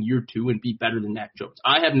 1 and year 2 and be better than Mac Jones.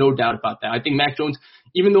 I have no doubt about that. I think Mac Jones,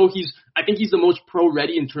 even though I think he's the most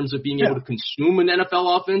pro-ready in terms of being able to consume an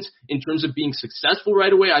NFL offense, in terms of being successful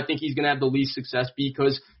right away, I think he's going to have the least success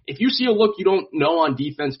because if you see a look you don't know on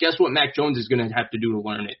defense, guess what Mac Jones is going to have to do to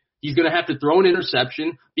learn it? He's going to have to throw an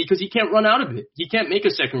interception because he can't run out of it. He can't make a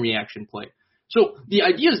second reaction play. So the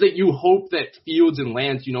idea is that you hope that Fields and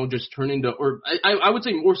Lance, just turn into, or I would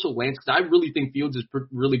say more so Lance, because I really think Fields is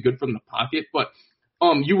really good from the pocket, but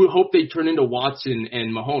you would hope they turn into Watson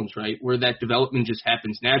and Mahomes, right, where that development just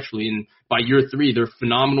happens naturally, and by year 3, they're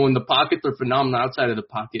phenomenal in the pocket, they're phenomenal outside of the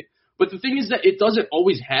pocket. But the thing is that it doesn't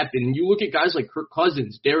always happen. You look at guys like Kirk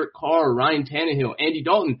Cousins, Derek Carr, Ryan Tannehill, Andy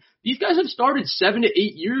Dalton. These guys have started 7 to 8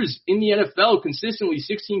 years in the NFL consistently,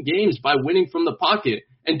 16 games by winning from the pocket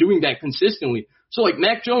and doing that consistently. So, like,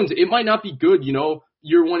 Mac Jones, it might not be good,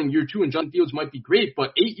 year 1 and year 2, and Justin Fields might be great,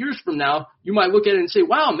 but 8 years from now, you might look at it and say,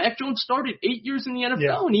 wow, Mac Jones started 8 years in the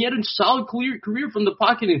NFL, and he had a solid career from the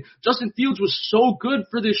pocket, and Justin Fields was so good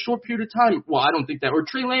for this short period of time. Well, I don't think that. Or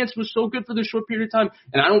Trey Lance was so good for this short period of time,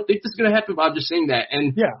 and I don't think this is going to happen, but I'm just saying that.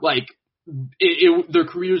 And, their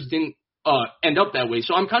careers didn't end up that way.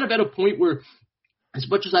 So I'm kind of at a point where, as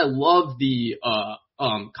much as I love the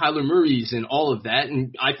Kyler Murrays and all of that,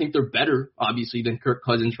 and I think they're better, obviously, than Kirk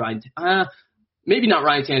Cousins, maybe not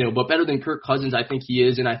Ryan Tannehill, but better than Kirk Cousins, I think he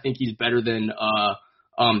is, and I think he's better than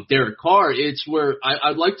Derek Carr. It's where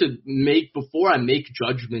I'd like to before I make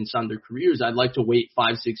judgments on their careers, I'd like to wait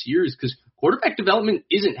 5-6 years because quarterback development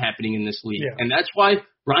isn't happening in this league. Yeah. And that's why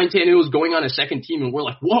Ryan Tannehill is going on a second team, and we're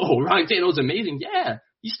like, whoa, Ryan Tannehill's amazing. Yeah,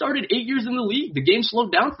 he started 8 years in the league. The game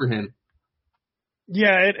slowed down for him.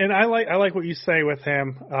 Yeah, and I like what you say with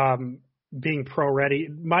him being pro-ready.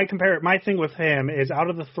 My thing with him is out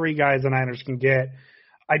of the 3 guys the Niners can get,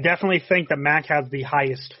 I definitely think that Mac has the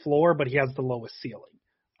highest floor, but he has the lowest ceiling.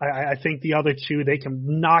 I think the other two, they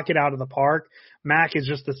can knock it out of the park. Mac is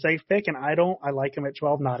just a safe pick, and I like him at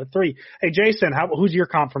 12, not at 3. Hey, Jason, who's your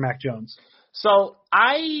comp for Mac Jones? So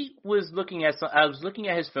I was looking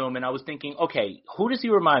at his film, and I was thinking, okay, who does he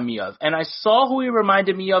remind me of? And I saw who he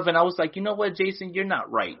reminded me of, and I was like, you know what, Jason, you're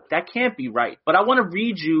not right. That can't be right. But I want to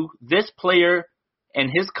read you this player and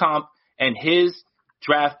his comp and his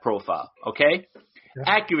draft profile, okay? Yeah.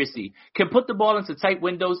 Accuracy. Can put the ball into tight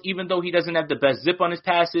windows even though he doesn't have the best zip on his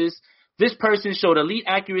passes. This person showed elite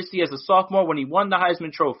accuracy as a sophomore when he won the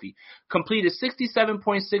Heisman Trophy. Completed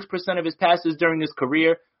 67.6% of his passes during his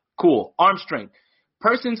career. Cool. Arm strength.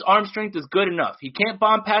 Person's arm strength is good enough. He can't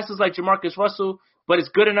bomb passes like Jamarcus Russell, but it's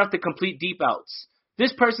good enough to complete deep outs.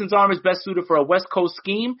 This person's arm is best suited for a West Coast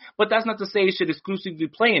scheme, but that's not to say he should exclusively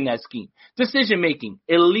play in that scheme. Decision-making.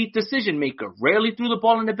 Elite decision-maker. Rarely threw the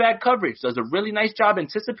ball into bad coverage. Does a really nice job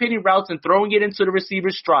anticipating routes and throwing it into the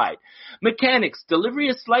receiver's stride. Mechanics. Delivery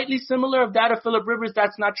is slightly similar of that of Phillip Rivers.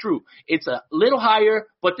 That's not true. It's a little higher,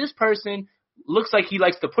 but this person looks like he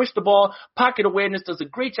likes to push the ball. Pocket awareness, does a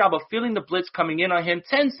great job of feeling the blitz coming in on him,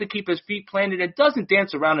 tends to keep his feet planted, and doesn't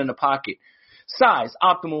dance around in the pocket. Size.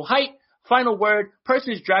 Optimal height. Final word,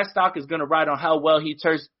 person's draft stock is going to ride on how well he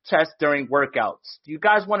tests during workouts. Do you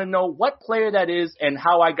guys want to know what player that is and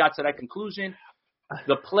how I got to that conclusion?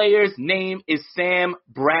 The player's name is Sam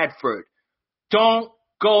Bradford. Don't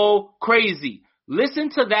go crazy.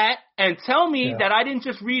 Listen to that and tell me that I didn't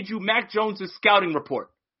just read you Mac Jones' scouting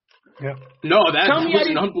report. Yeah. No, that was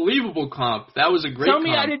an unbelievable comp. That was a great comp.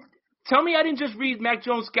 Tell me I didn't just read Mac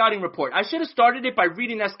Jones' scouting report. I should have started it by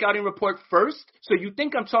reading that scouting report first, so you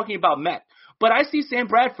think I'm talking about Mac. But I see Sam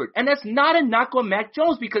Bradford, and that's not a knock on Mac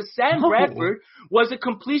Jones because Sam Bradford was a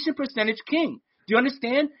completion percentage king. Do you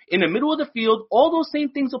understand? In the middle of the field, all those same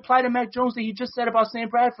things apply to Mac Jones that you just said about Sam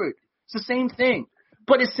Bradford. It's the same thing.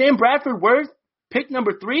 But is Sam Bradford worth pick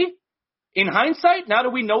number 3? In hindsight, now that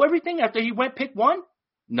we know everything after he went pick 1?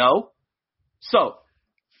 No. So,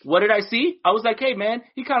 what did I see? I was like, hey, man,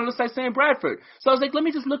 he kind of looks like Sam Bradford. So I was like, let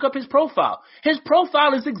me just look up his profile. His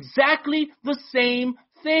profile is exactly the same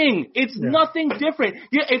thing. It's nothing different.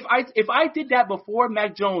 Yeah, if I did that before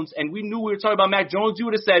Mac Jones and we knew we were talking about Mac Jones, you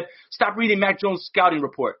would have said, stop reading Mac Jones' scouting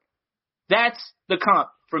report. That's the comp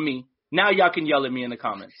for me. Now y'all can yell at me in the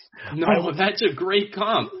comments. No, that's a great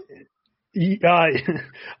comp.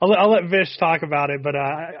 I'll let Vish talk about it, but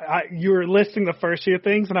you were listing the first few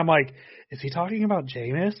things, and I'm like, is he talking about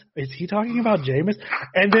Jameis? Is he talking about Jameis?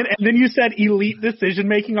 And then you said elite decision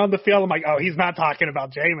making on the field. I'm like, oh, he's not talking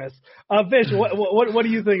about Jameis. Vish, what do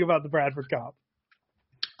you think about the Bradford comp?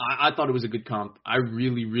 I thought it was a good comp. I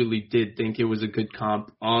really, really did think it was a good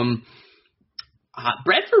comp.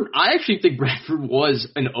 Bradford, I actually think Bradford was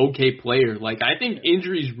an okay player. Like, I think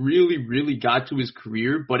injuries really, really got to his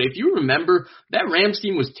career. But if you remember, that Rams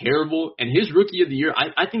team was terrible, and his rookie of the year,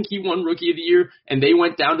 I think he won rookie of the year, and they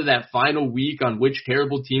went down to that final week on which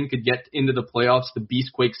terrible team could get into the playoffs, the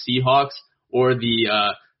Beastquake Seahawks or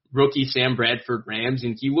the rookie Sam Bradford Rams,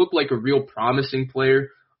 and he looked like a real promising player.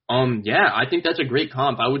 I think that's a great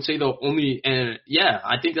comp. I would say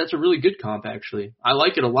I think that's a really good comp, actually. I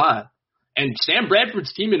like it a lot. And Sam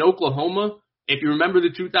Bradford's team in Oklahoma, if you remember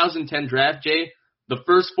the 2010 draft, Jay, the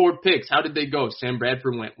first 4 picks, how did they go? Sam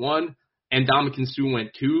Bradford went 1, and Ndamukong Suh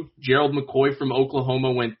went 2, Gerald McCoy from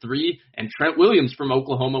Oklahoma went 3, and Trent Williams from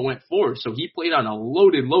Oklahoma went 4. So he played on a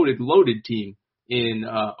loaded team in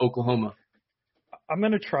Oklahoma. I'm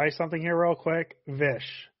going to try something here real quick.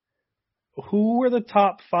 Vish, who were the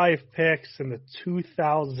top 5 picks in the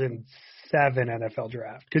 2007 NFL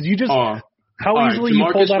draft? Because you just how easily you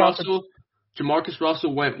pulled that off. Jamarcus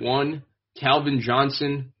Russell went 1. Calvin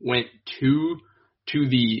Johnson went 2 to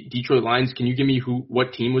the Detroit Lions. Can you give me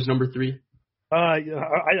what team was number 3? I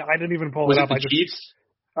didn't even pull it up. Was it the Chiefs?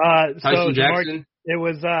 Tyson Jackson? It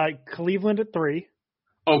was Cleveland at 3.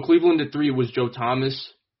 Oh, Cleveland at 3 was Joe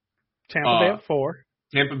Thomas. Tampa Bay at 4.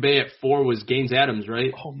 Tampa Bay at 4 was Gaines Adams,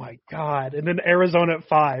 right? Oh, my God. And then Arizona at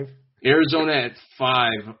 5. Arizona at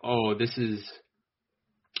 5. Oh, this is...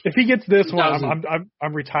 If he gets this one,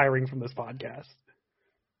 I'm retiring from this podcast.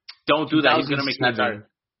 Don't do that. He's going to make me retire.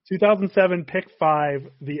 2007, pick 5,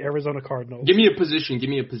 the Arizona Cardinals. Give me a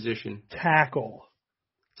position. Tackle.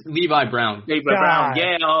 Levi Brown.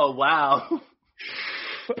 Yeah, oh, wow.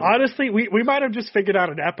 Honestly, we might have just figured out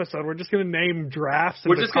an episode. We're just going to name drafts.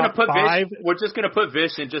 We're just going to put 5. We're just going to put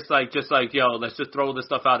Vish and just like, yo, let's just throw this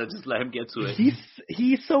stuff out and just let him get to it.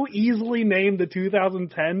 He's so easily named the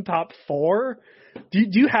 2010 top 4. Do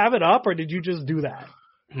you have it up, or did you just do that?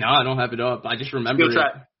 No, I don't have it up. I just remember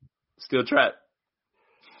Steel trap.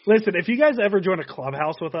 Listen, if you guys ever join a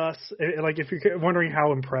clubhouse with us, like if you're wondering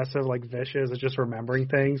how impressive like Vish is at just remembering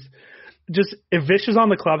things, just if Vish is on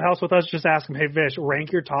the clubhouse with us, just ask him, hey Vish,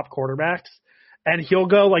 rank your top quarterbacks, and he'll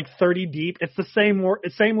go like 30 deep. It's the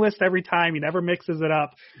same list every time. He never mixes it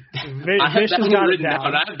up. I have that one written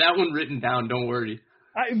down. I have that one written down. Don't worry.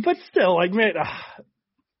 But still, like man,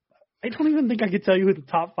 I don't even think I could tell you who the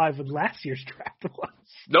top 5 of last year's draft was.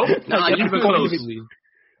 Nope, not even close.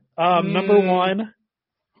 Number 1.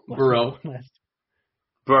 Burrow.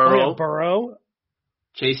 Burrow.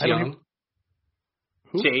 Chase Young.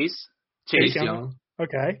 Chase Young.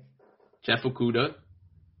 Okay. Jeff Okudah.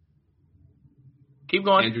 Keep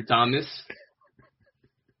going. Andrew Thomas.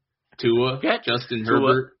 Tua. Justin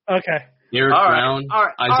Herbert. Okay. Derek Brown.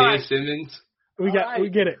 Isaiah Simmons. We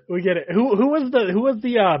get it. Who was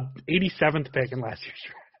the 87th pick in last year's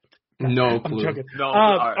draft? No clue. I'm joking. No.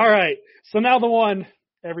 All right. So now the one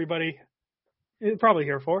everybody is probably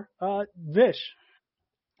here for, Vish.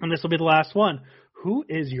 And this will be the last one. Who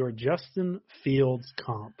is your Justin Fields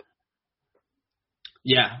comp?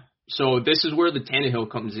 Yeah. So this is where the Tannehill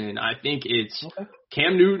comes in. I think it's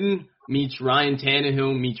Cam Newton meets Ryan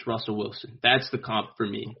Tannehill meets Russell Wilson. That's the comp for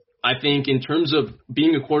me. I think in terms of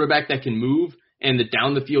being a quarterback that can move and the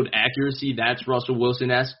down the field accuracy, that's Russell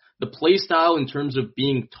Wilson-esque. The play style in terms of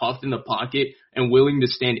being tough in the pocket and willing to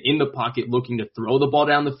stand in the pocket looking to throw the ball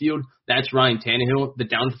down the field, that's Ryan Tannehill. The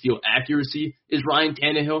down the field accuracy is Ryan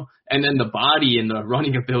Tannehill. And then the body and the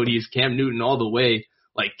running ability is Cam Newton all the way.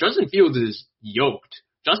 Like, Justin Fields is yoked.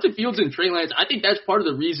 Justin Fields and Trey Lance, I think that's part of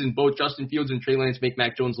the reason both Justin Fields and Trey Lance make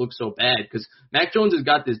Mac Jones look so bad, because Mac Jones has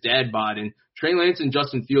got this dad bod, and Trey Lance and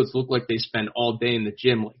Justin Fields look like they spend all day in the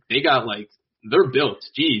gym. Like, they're built.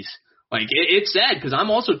 Jeez. Like, it's sad because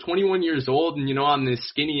I'm also 21 years old, and, I'm this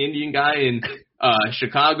skinny Indian guy in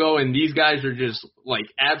Chicago, and these guys are just, like,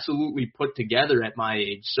 absolutely put together at my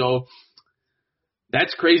age. So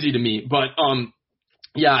that's crazy to me. But,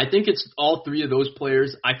 yeah, I think it's all three of those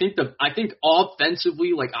players. I think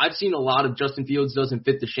offensively, like, I've seen a lot of Justin Fields doesn't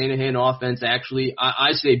fit the Shanahan offense, actually. I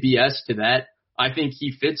say BS to that. I think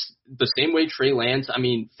he fits the same way Trey Lance,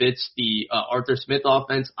 fits the Arthur Smith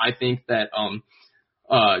offense. I think that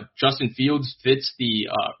Justin Fields fits the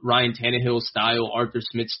Ryan Tannehill style, Arthur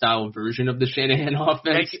Smith style version of the Shanahan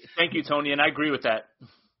offense. Thank you, Tony, and I agree with that.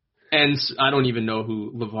 And I don't even know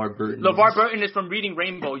who LeVar Burton is. LeVar Burton is from Reading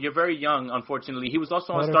Rainbow. You're very young, unfortunately. He was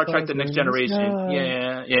also on Star Trek The Next Generation.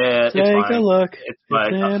 Yeah, it's fine. Take a look. It's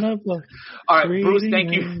fine. All right, Bruce,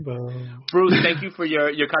 thank you. Bruce, thank you for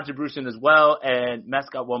your contribution as well. And Matt's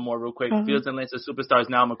got one more real quick. Fields and Lance are superstars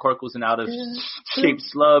now. McCorkle's an out-of-shape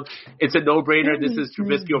slub. It's a no-brainer. This is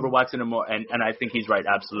Trubisky over Watson and more. And I think he's right,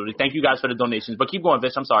 absolutely. Thank you guys for the donations. But keep going,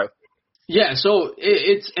 Vish. I'm sorry. Yeah, so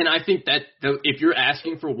and I think that if you're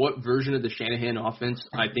asking for what version of the Shanahan offense,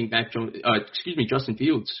 I think Justin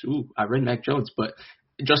Fields. Ooh, I read Mac Jones, but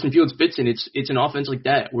Justin Fields fits in. It's an offense like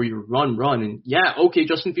that where you run, and yeah, okay,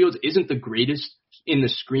 Justin Fields isn't the greatest in the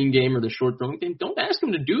screen game or the short throwing game. Don't ask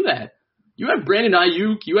him to do that. You have Brandon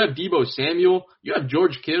Ayuk, you have Deebo Samuel, you have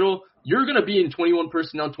George Kittle. You're going to be in 21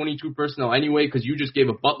 personnel, 22 personnel anyway because you just gave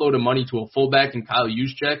a buttload of money to a fullback and Kyle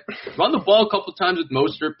Juszczyk. Run the ball a couple times with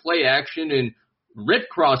Mostert, play action, and rip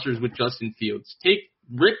crossers with Justin Fields. Take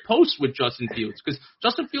rip posts with Justin Fields because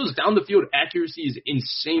Justin Fields' down the field accuracy is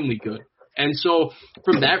insanely good. And so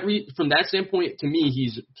from that standpoint, to me,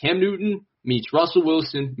 he's Cam Newton meets Russell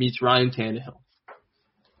Wilson meets Ryan Tannehill.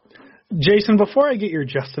 Jason, before I get your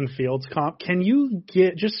Justin Fields comp, can you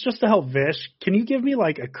get just to help Vish? Can you give me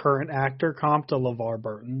like a current actor comp to LeVar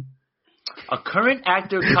Burton? A current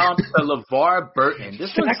actor comp to LeVar Burton.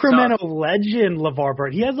 This Sacramento legend LeVar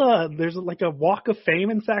Burton. There's like a walk of fame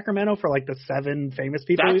in Sacramento for like the 7 famous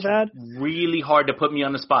people we've had. Really hard to put me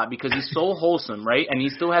on the spot because he's so wholesome, right? And he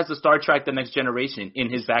still has the Star Trek The Next Generation in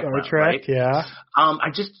his background. Star Trek, right? Yeah.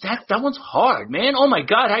 That one's hard, man. Oh my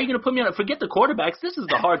God, how are you gonna put me on? Forget the quarterbacks. This is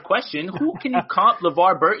the hard question. Who can you comp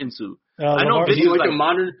LeVar Burton to? I know. Is he like a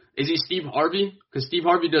modern? Is he Steve Harvey? Because Steve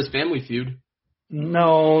Harvey does Family Feud.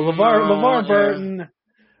 No, LeVar Burton.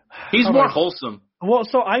 He's more wholesome. Well,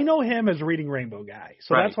 so I know him as Reading Rainbow guy.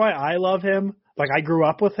 So That's why I love him. Like, I grew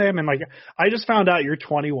up with him, and, like, I just found out you're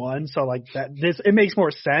 21, so, like, it makes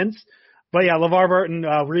more sense. But, yeah, LeVar Burton,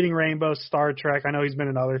 Reading Rainbow, Star Trek. I know he's been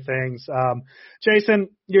in other things. Jason,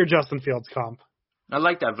 you're Justin Fields comp. I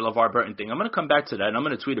like that LeVar Burton thing. I'm going to come back to that, and I'm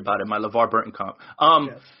going to tweet about it, my LeVar Burton comp.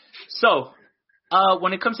 Yes. So,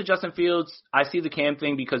 when it comes to Justin Fields, I see the Cam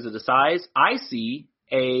thing because of the size. I see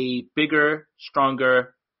a bigger,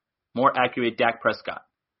 stronger, more accurate Dak Prescott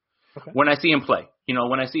when I see him play.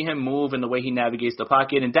 when I see him move and the way he navigates the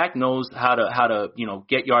pocket, and Dak knows how to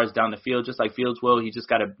get yards down the field just like Fields will. He just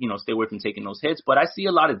got to stay away from taking those hits. But I see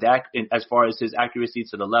a lot of Dak as far as his accuracy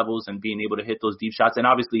to the levels and being able to hit those deep shots. And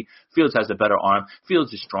obviously Fields has a better arm.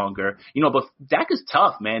 Fields is stronger, but Dak is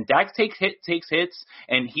tough, man. Dak takes hits,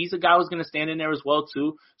 and he's a guy who's going to stand in there as well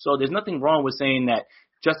too. So there's nothing wrong with saying that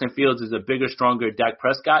Justin Fields is a bigger, stronger Dak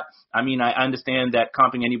Prescott. I mean, I understand that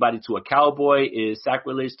comping anybody to a Cowboy is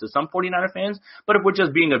sacrilege to some 49er fans, but if we're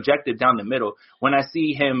just being objective down the middle, when I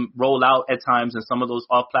see him roll out at times in some of those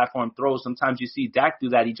off-platform throws, sometimes you see Dak do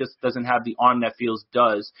that. He just doesn't have the arm that Fields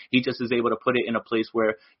does. He just is able to put it in a place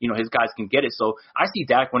where, his guys can get it. So I see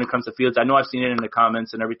Dak when it comes to Fields. I know I've seen it in the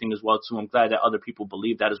comments and everything as well, too. I'm glad that other people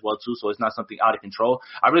believe that as well, too, so it's not something out of control.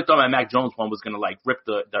 I really thought my Mac Jones one was going to, rip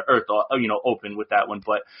the earth, open with that one.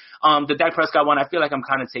 But the Dak Prescott one, I feel like I'm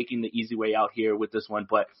kind of taking the easy way out here with this one,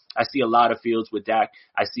 but I see a lot of Fields with Dak.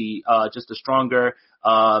 I see just a stronger,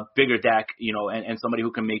 bigger Dak, and somebody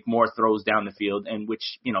who can make more throws down the field, and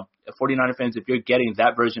which, 49er fans, if you're getting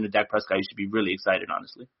that version of Dak Prescott, you should be really excited,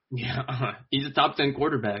 honestly. Yeah, he's a top 10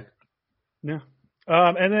 quarterback. Yeah.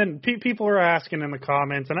 And then people are asking in the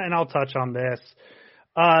comments, and I'll touch on this,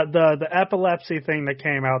 the epilepsy thing that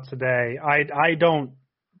came out today, I don't,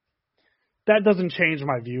 that doesn't change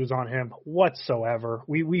my views on him whatsoever.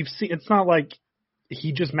 We've seen, it's not like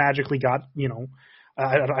he just magically got,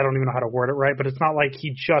 I don't even know how to word it right, but it's not like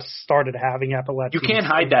he just started having epilepsy. You can't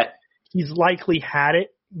hide that. He's likely had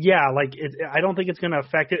it. Yeah, I don't think it's going to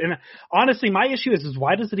affect it. And honestly, my issue is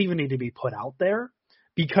why does it even need to be put out there?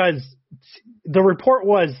 Because the report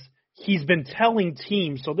was he's been telling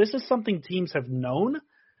teams, so this is something teams have known.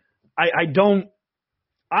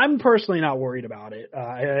 I'm personally not worried about it,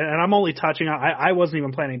 and I'm only touching on. I wasn't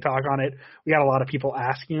even planning to talk on it. We got a lot of people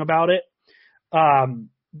asking about it.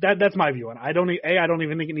 That's my view on it. I don't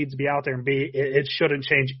even think it needs to be out there, and B, it shouldn't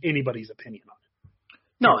change anybody's opinion on it.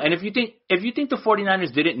 No, and if you think the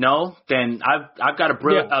 49ers didn't know, then I've got a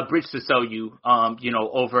bridge to sell you,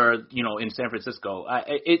 over in San Francisco.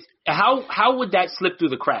 How would that slip through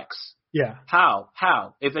the cracks? Yeah.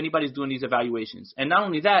 How if anybody's doing these evaluations, and not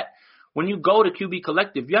only that. When you go to QB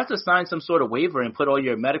Collective, you have to sign some sort of waiver and put all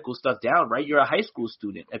your medical stuff down, right? You're a high school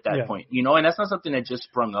student at that point, and that's not something that just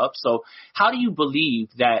sprung up. So how do you believe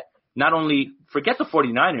that not only, forget the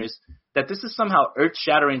 49ers, that this is somehow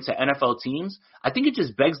earth-shattering to NFL teams? I think it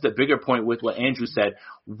just begs the bigger point with what Andrew said.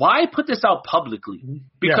 Why put this out publicly?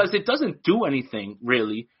 Because it doesn't do anything,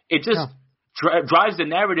 really. It just drives the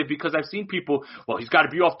narrative, because I've seen people, well, he's got to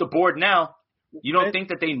be off the board now. You don't think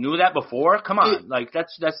that they knew that before? Come on,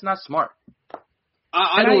 that's not smart.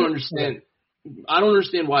 I don't understand. I don't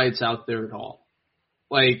understand why it's out there at all.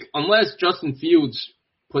 Unless Justin Fields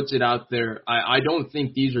puts it out there, I don't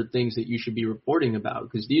think these are things that you should be reporting about,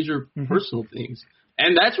 because these are personal things.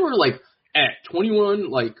 And that's where, at 21,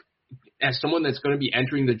 as someone that's going to be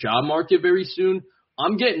entering the job market very soon,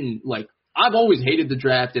 I'm getting, I've always hated the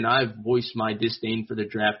draft, and I've voiced my disdain for the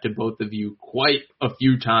draft to both of you quite a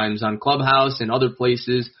few times on Clubhouse and other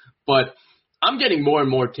places, but I'm getting more and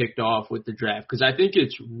more ticked off with the draft because I think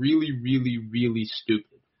it's really, really, really stupid.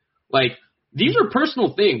 These are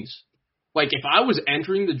personal things. If I was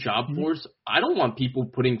entering the job force, I don't want people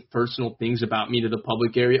putting personal things about me to the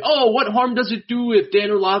public area. Oh, what harm does it do if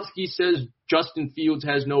Dan Orlovsky says Justin Fields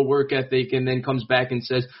has no work ethic and then comes back and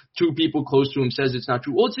says two people close to him says it's not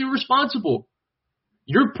true? Well, it's irresponsible.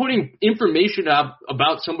 You're putting information out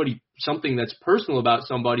about somebody, something that's personal about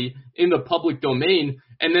somebody in the public domain,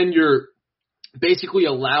 and then you're basically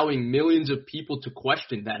allowing millions of people to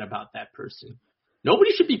question that about that person.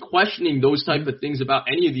 Nobody should be questioning those type of things about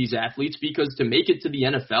any of these athletes, because to make it to the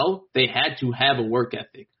NFL, they had to have a work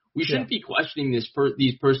ethic. We shouldn't be questioning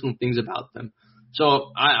these personal things about them.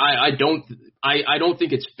 So I don't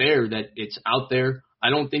think it's fair that it's out there.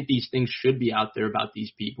 I don't think these things should be out there about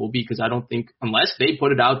these people, because I don't think, unless they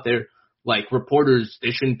put it out there, reporters,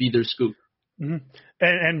 they shouldn't be their scoop. Mm-hmm.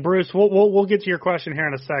 And Bruce, we'll get to your question here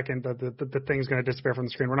in a second. The thing's going to disappear from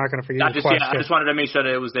the screen. We're not going to forget your question. I just wanted to make sure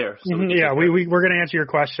that it was there. So we're going to answer your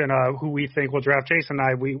question. Who we think will draft? Jason and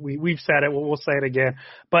I, we've said it. We'll say it again.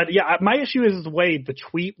 But my issue is the way the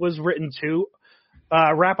tweet was written too.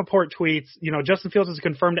 Rappaport tweets, Justin Fields has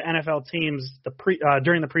confirmed to NFL teams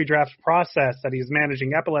during the pre-draft process that he's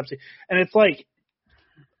managing epilepsy, and it's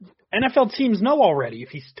NFL teams know already if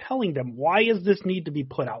he's telling them. Why does this need to be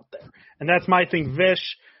put out there? And that's my thing.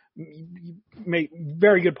 Vish,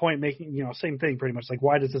 very good point, making same thing pretty much.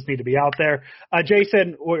 Why does this need to be out there?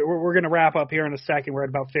 Jason, we're going to wrap up here in a second. We're at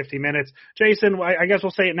about 50 minutes. Jason, I guess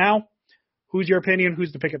we'll say it now. Who's your opinion?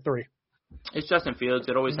 Who's the pick at 3? It's Justin Fields.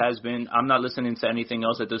 It always has been. I'm not listening to anything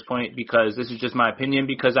else at this point because this is just my opinion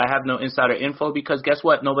because I have no insider info because guess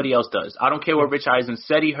what? Nobody else does. I don't care what Rich Eisen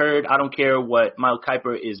said he heard. I don't care what Mike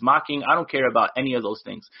Kuiper is mocking. I don't care about any of those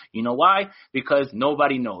things. You know why? Because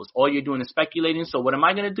nobody knows. All you're doing is speculating. So what am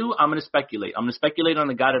I going to do? I'm going to speculate. I'm going to speculate on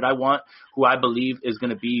the guy that I want, who I believe is going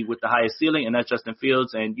to be with the highest ceiling, and that's Justin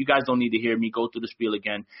Fields. And you guys don't need to hear me go through the spiel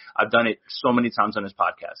again. I've done it so many times on this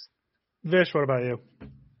podcast. Vish, what about you?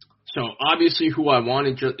 So, obviously, who I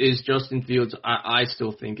wanted is Justin Fields. I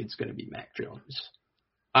still think it's going to be Mac Jones.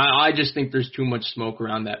 I just think there's too much smoke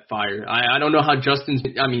around that fire. I don't know how Jason's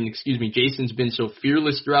been so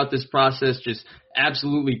fearless throughout this process, just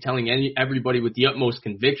absolutely telling everybody with the utmost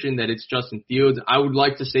conviction that it's Justin Fields. I would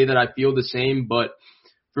like to say that I feel the same, but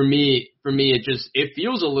for me, it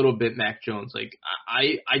feels a little bit Mac Jones. Like,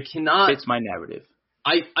 I cannot. It's my narrative.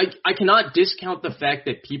 I cannot discount the fact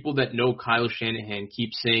that people that know Kyle Shanahan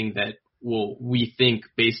keep saying that, well, we think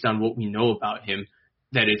based on what we know about him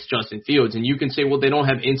that it's Justin Fields. And you can say, well, they don't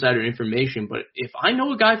have insider information. But if I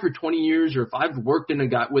know a guy for 20 years or if I've worked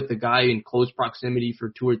with a guy in close proximity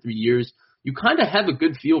for 2 or 3 years, you kind of have a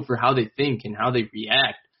good feel for how they think and how they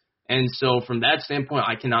react. And so from that standpoint,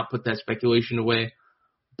 I cannot put that speculation away.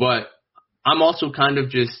 But I'm also kind of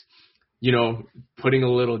just, putting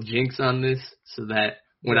a little jinx on this so that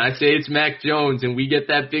when I say it's Mac Jones and we get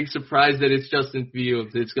that big surprise that it's Justin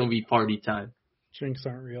Fields, it's going to be party time. Jinx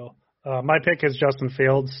aren't real. My pick is Justin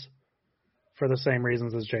Fields for the same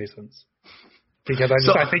reasons as Jason's. Because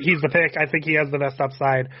I think he's the pick. I think he has the best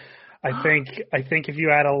upside. I think if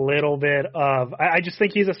you add a little bit of – I just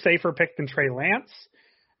think he's a safer pick than Trey Lance.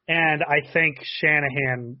 And I think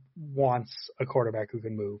Shanahan wants a quarterback who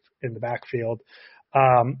can move in the backfield.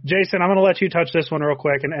 Jason, I'm going to let you touch this one real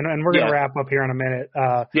quick, and we're going to wrap up here in a minute.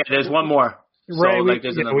 There's one more. Ray, we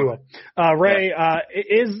will. Ray,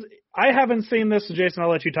 I haven't seen this, so Jason, I'll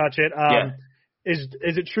let you touch it. Is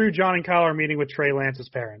it true John and Kyle are meeting with Trey Lance's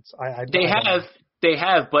parents? They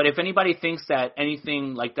have, but if anybody thinks that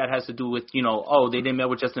anything like that has to do with, they didn't meet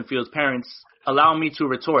with Justin Fields' parents, allow me to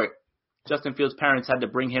retort. Justin Fields' parents had to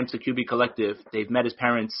bring him to QB Collective. They've met his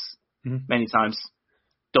parents many times.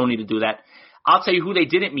 Don't need to do that. I'll tell you who they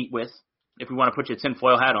didn't meet with, if we want to put your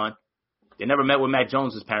tinfoil hat on. They never met with Mac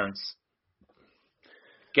Jones' parents.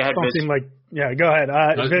 Go ahead, Vish. Go ahead.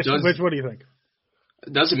 Vish, what do you think?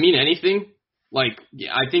 Does it mean anything?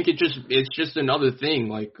 I think it's just another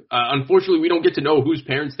thing. Unfortunately, we don't get to know whose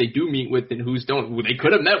parents they do meet with and whose don't. They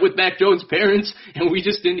could have met with Mac Jones' parents, and we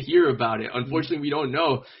just didn't hear about it. Unfortunately, we don't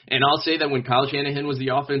know. And I'll say that when Kyle Shanahan was the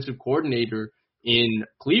offensive coordinator in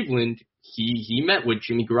Cleveland, he met with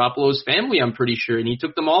Jimmy Garoppolo's family, I'm pretty sure, and he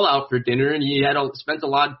took them all out for dinner, and he had spent a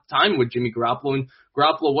lot of time with Jimmy Garoppolo, and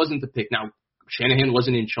Garoppolo wasn't the pick. Now, Shanahan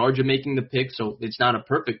wasn't in charge of making the pick, so it's not a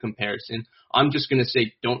perfect comparison. I'm just going to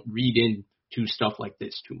say don't read into stuff like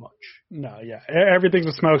this too much. No, everything's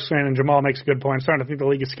a smokescreen, and Jamal makes a good point. I'm starting to think the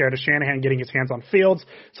league is scared of Shanahan getting his hands on Fields,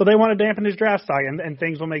 so they want to dampen his draft stock, and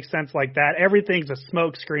things will make sense like that. Everything's a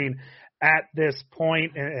smokescreen at this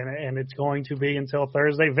point, and it's going to be until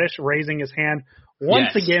Thursday. Vish raising his hand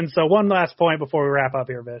once again. So one last point before we wrap up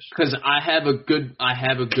here, Vish. Because I have a good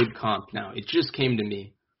comp now. It just came to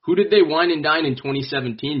me. Who did they wine and dine in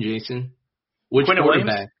 2017, Jason? Which Quinn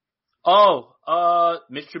quarterback? Williams?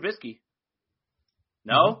 Mitch Trubisky.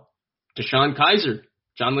 No? Deshaun Kaiser.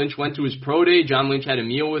 John Lynch went to his pro day. John Lynch had a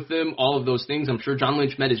meal with him. All of those things. I'm sure John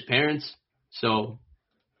Lynch met his parents. So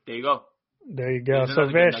there you go. So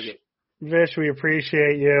Vish, we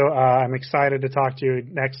appreciate you. I'm excited to talk to you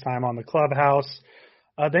next time on the Clubhouse.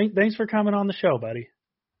 Thanks for coming on the show, buddy.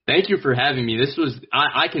 Thank you for having me. This was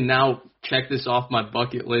I can now check this off my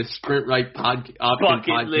bucket list. Sprint Right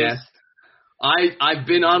Podcast. List. I've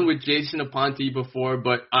been on with Jason Aponte before,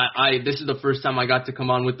 but this is the first time I got to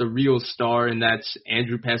come on with the real star, and that's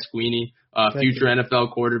Andrew Pasquini, future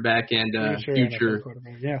NFL quarterback and future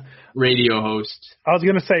radio host. I was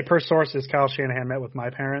going to say, per sources, Kyle Shanahan met with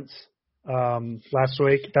my parents last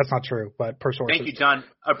week. That's not true, but per sources. Thank you, John.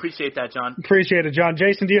 I appreciate that, John. Appreciate it, John.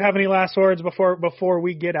 Jason, do you have any last words before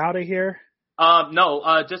we get out of here?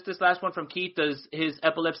 No, just this last one from Keith. Does his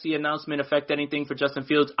epilepsy announcement affect anything for Justin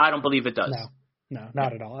Fields? I don't believe it does. No,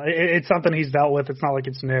 not at all. It's something he's dealt with. It's not like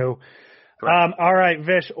it's new. All right,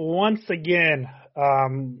 Vish, once again,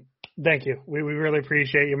 thank you. We really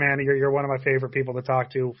appreciate you, man. You're one of my favorite people to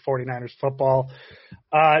talk to, 49ers football.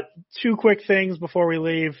 2 quick things before we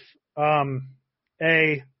leave.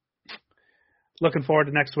 Looking forward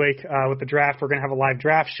to next week with the draft. We're going to have a live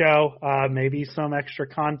draft show, maybe some extra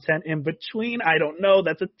content in between. I don't know.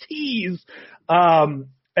 That's a tease.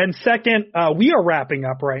 And second, we are wrapping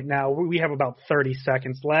up right now. We have about 30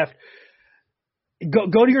 seconds left.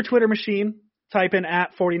 Go to your Twitter machine, type in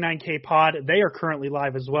at 49K Pod. They are currently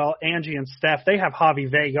live as well. Angie and Steph, they have Javi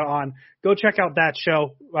Vega on. Go check out that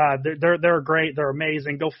show. They're great. They're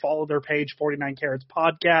amazing. Go follow their page, 49 Carats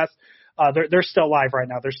Podcast. They're still live right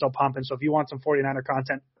now. They're still pumping. So if you want some 49er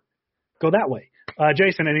content, go that way.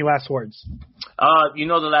 Jason, any last words? You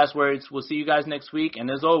know the last words. We'll see you guys next week.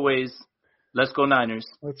 And as always, let's go Niners.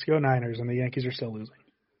 Let's go Niners. And the Yankees are still losing.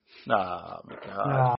 Oh, my God.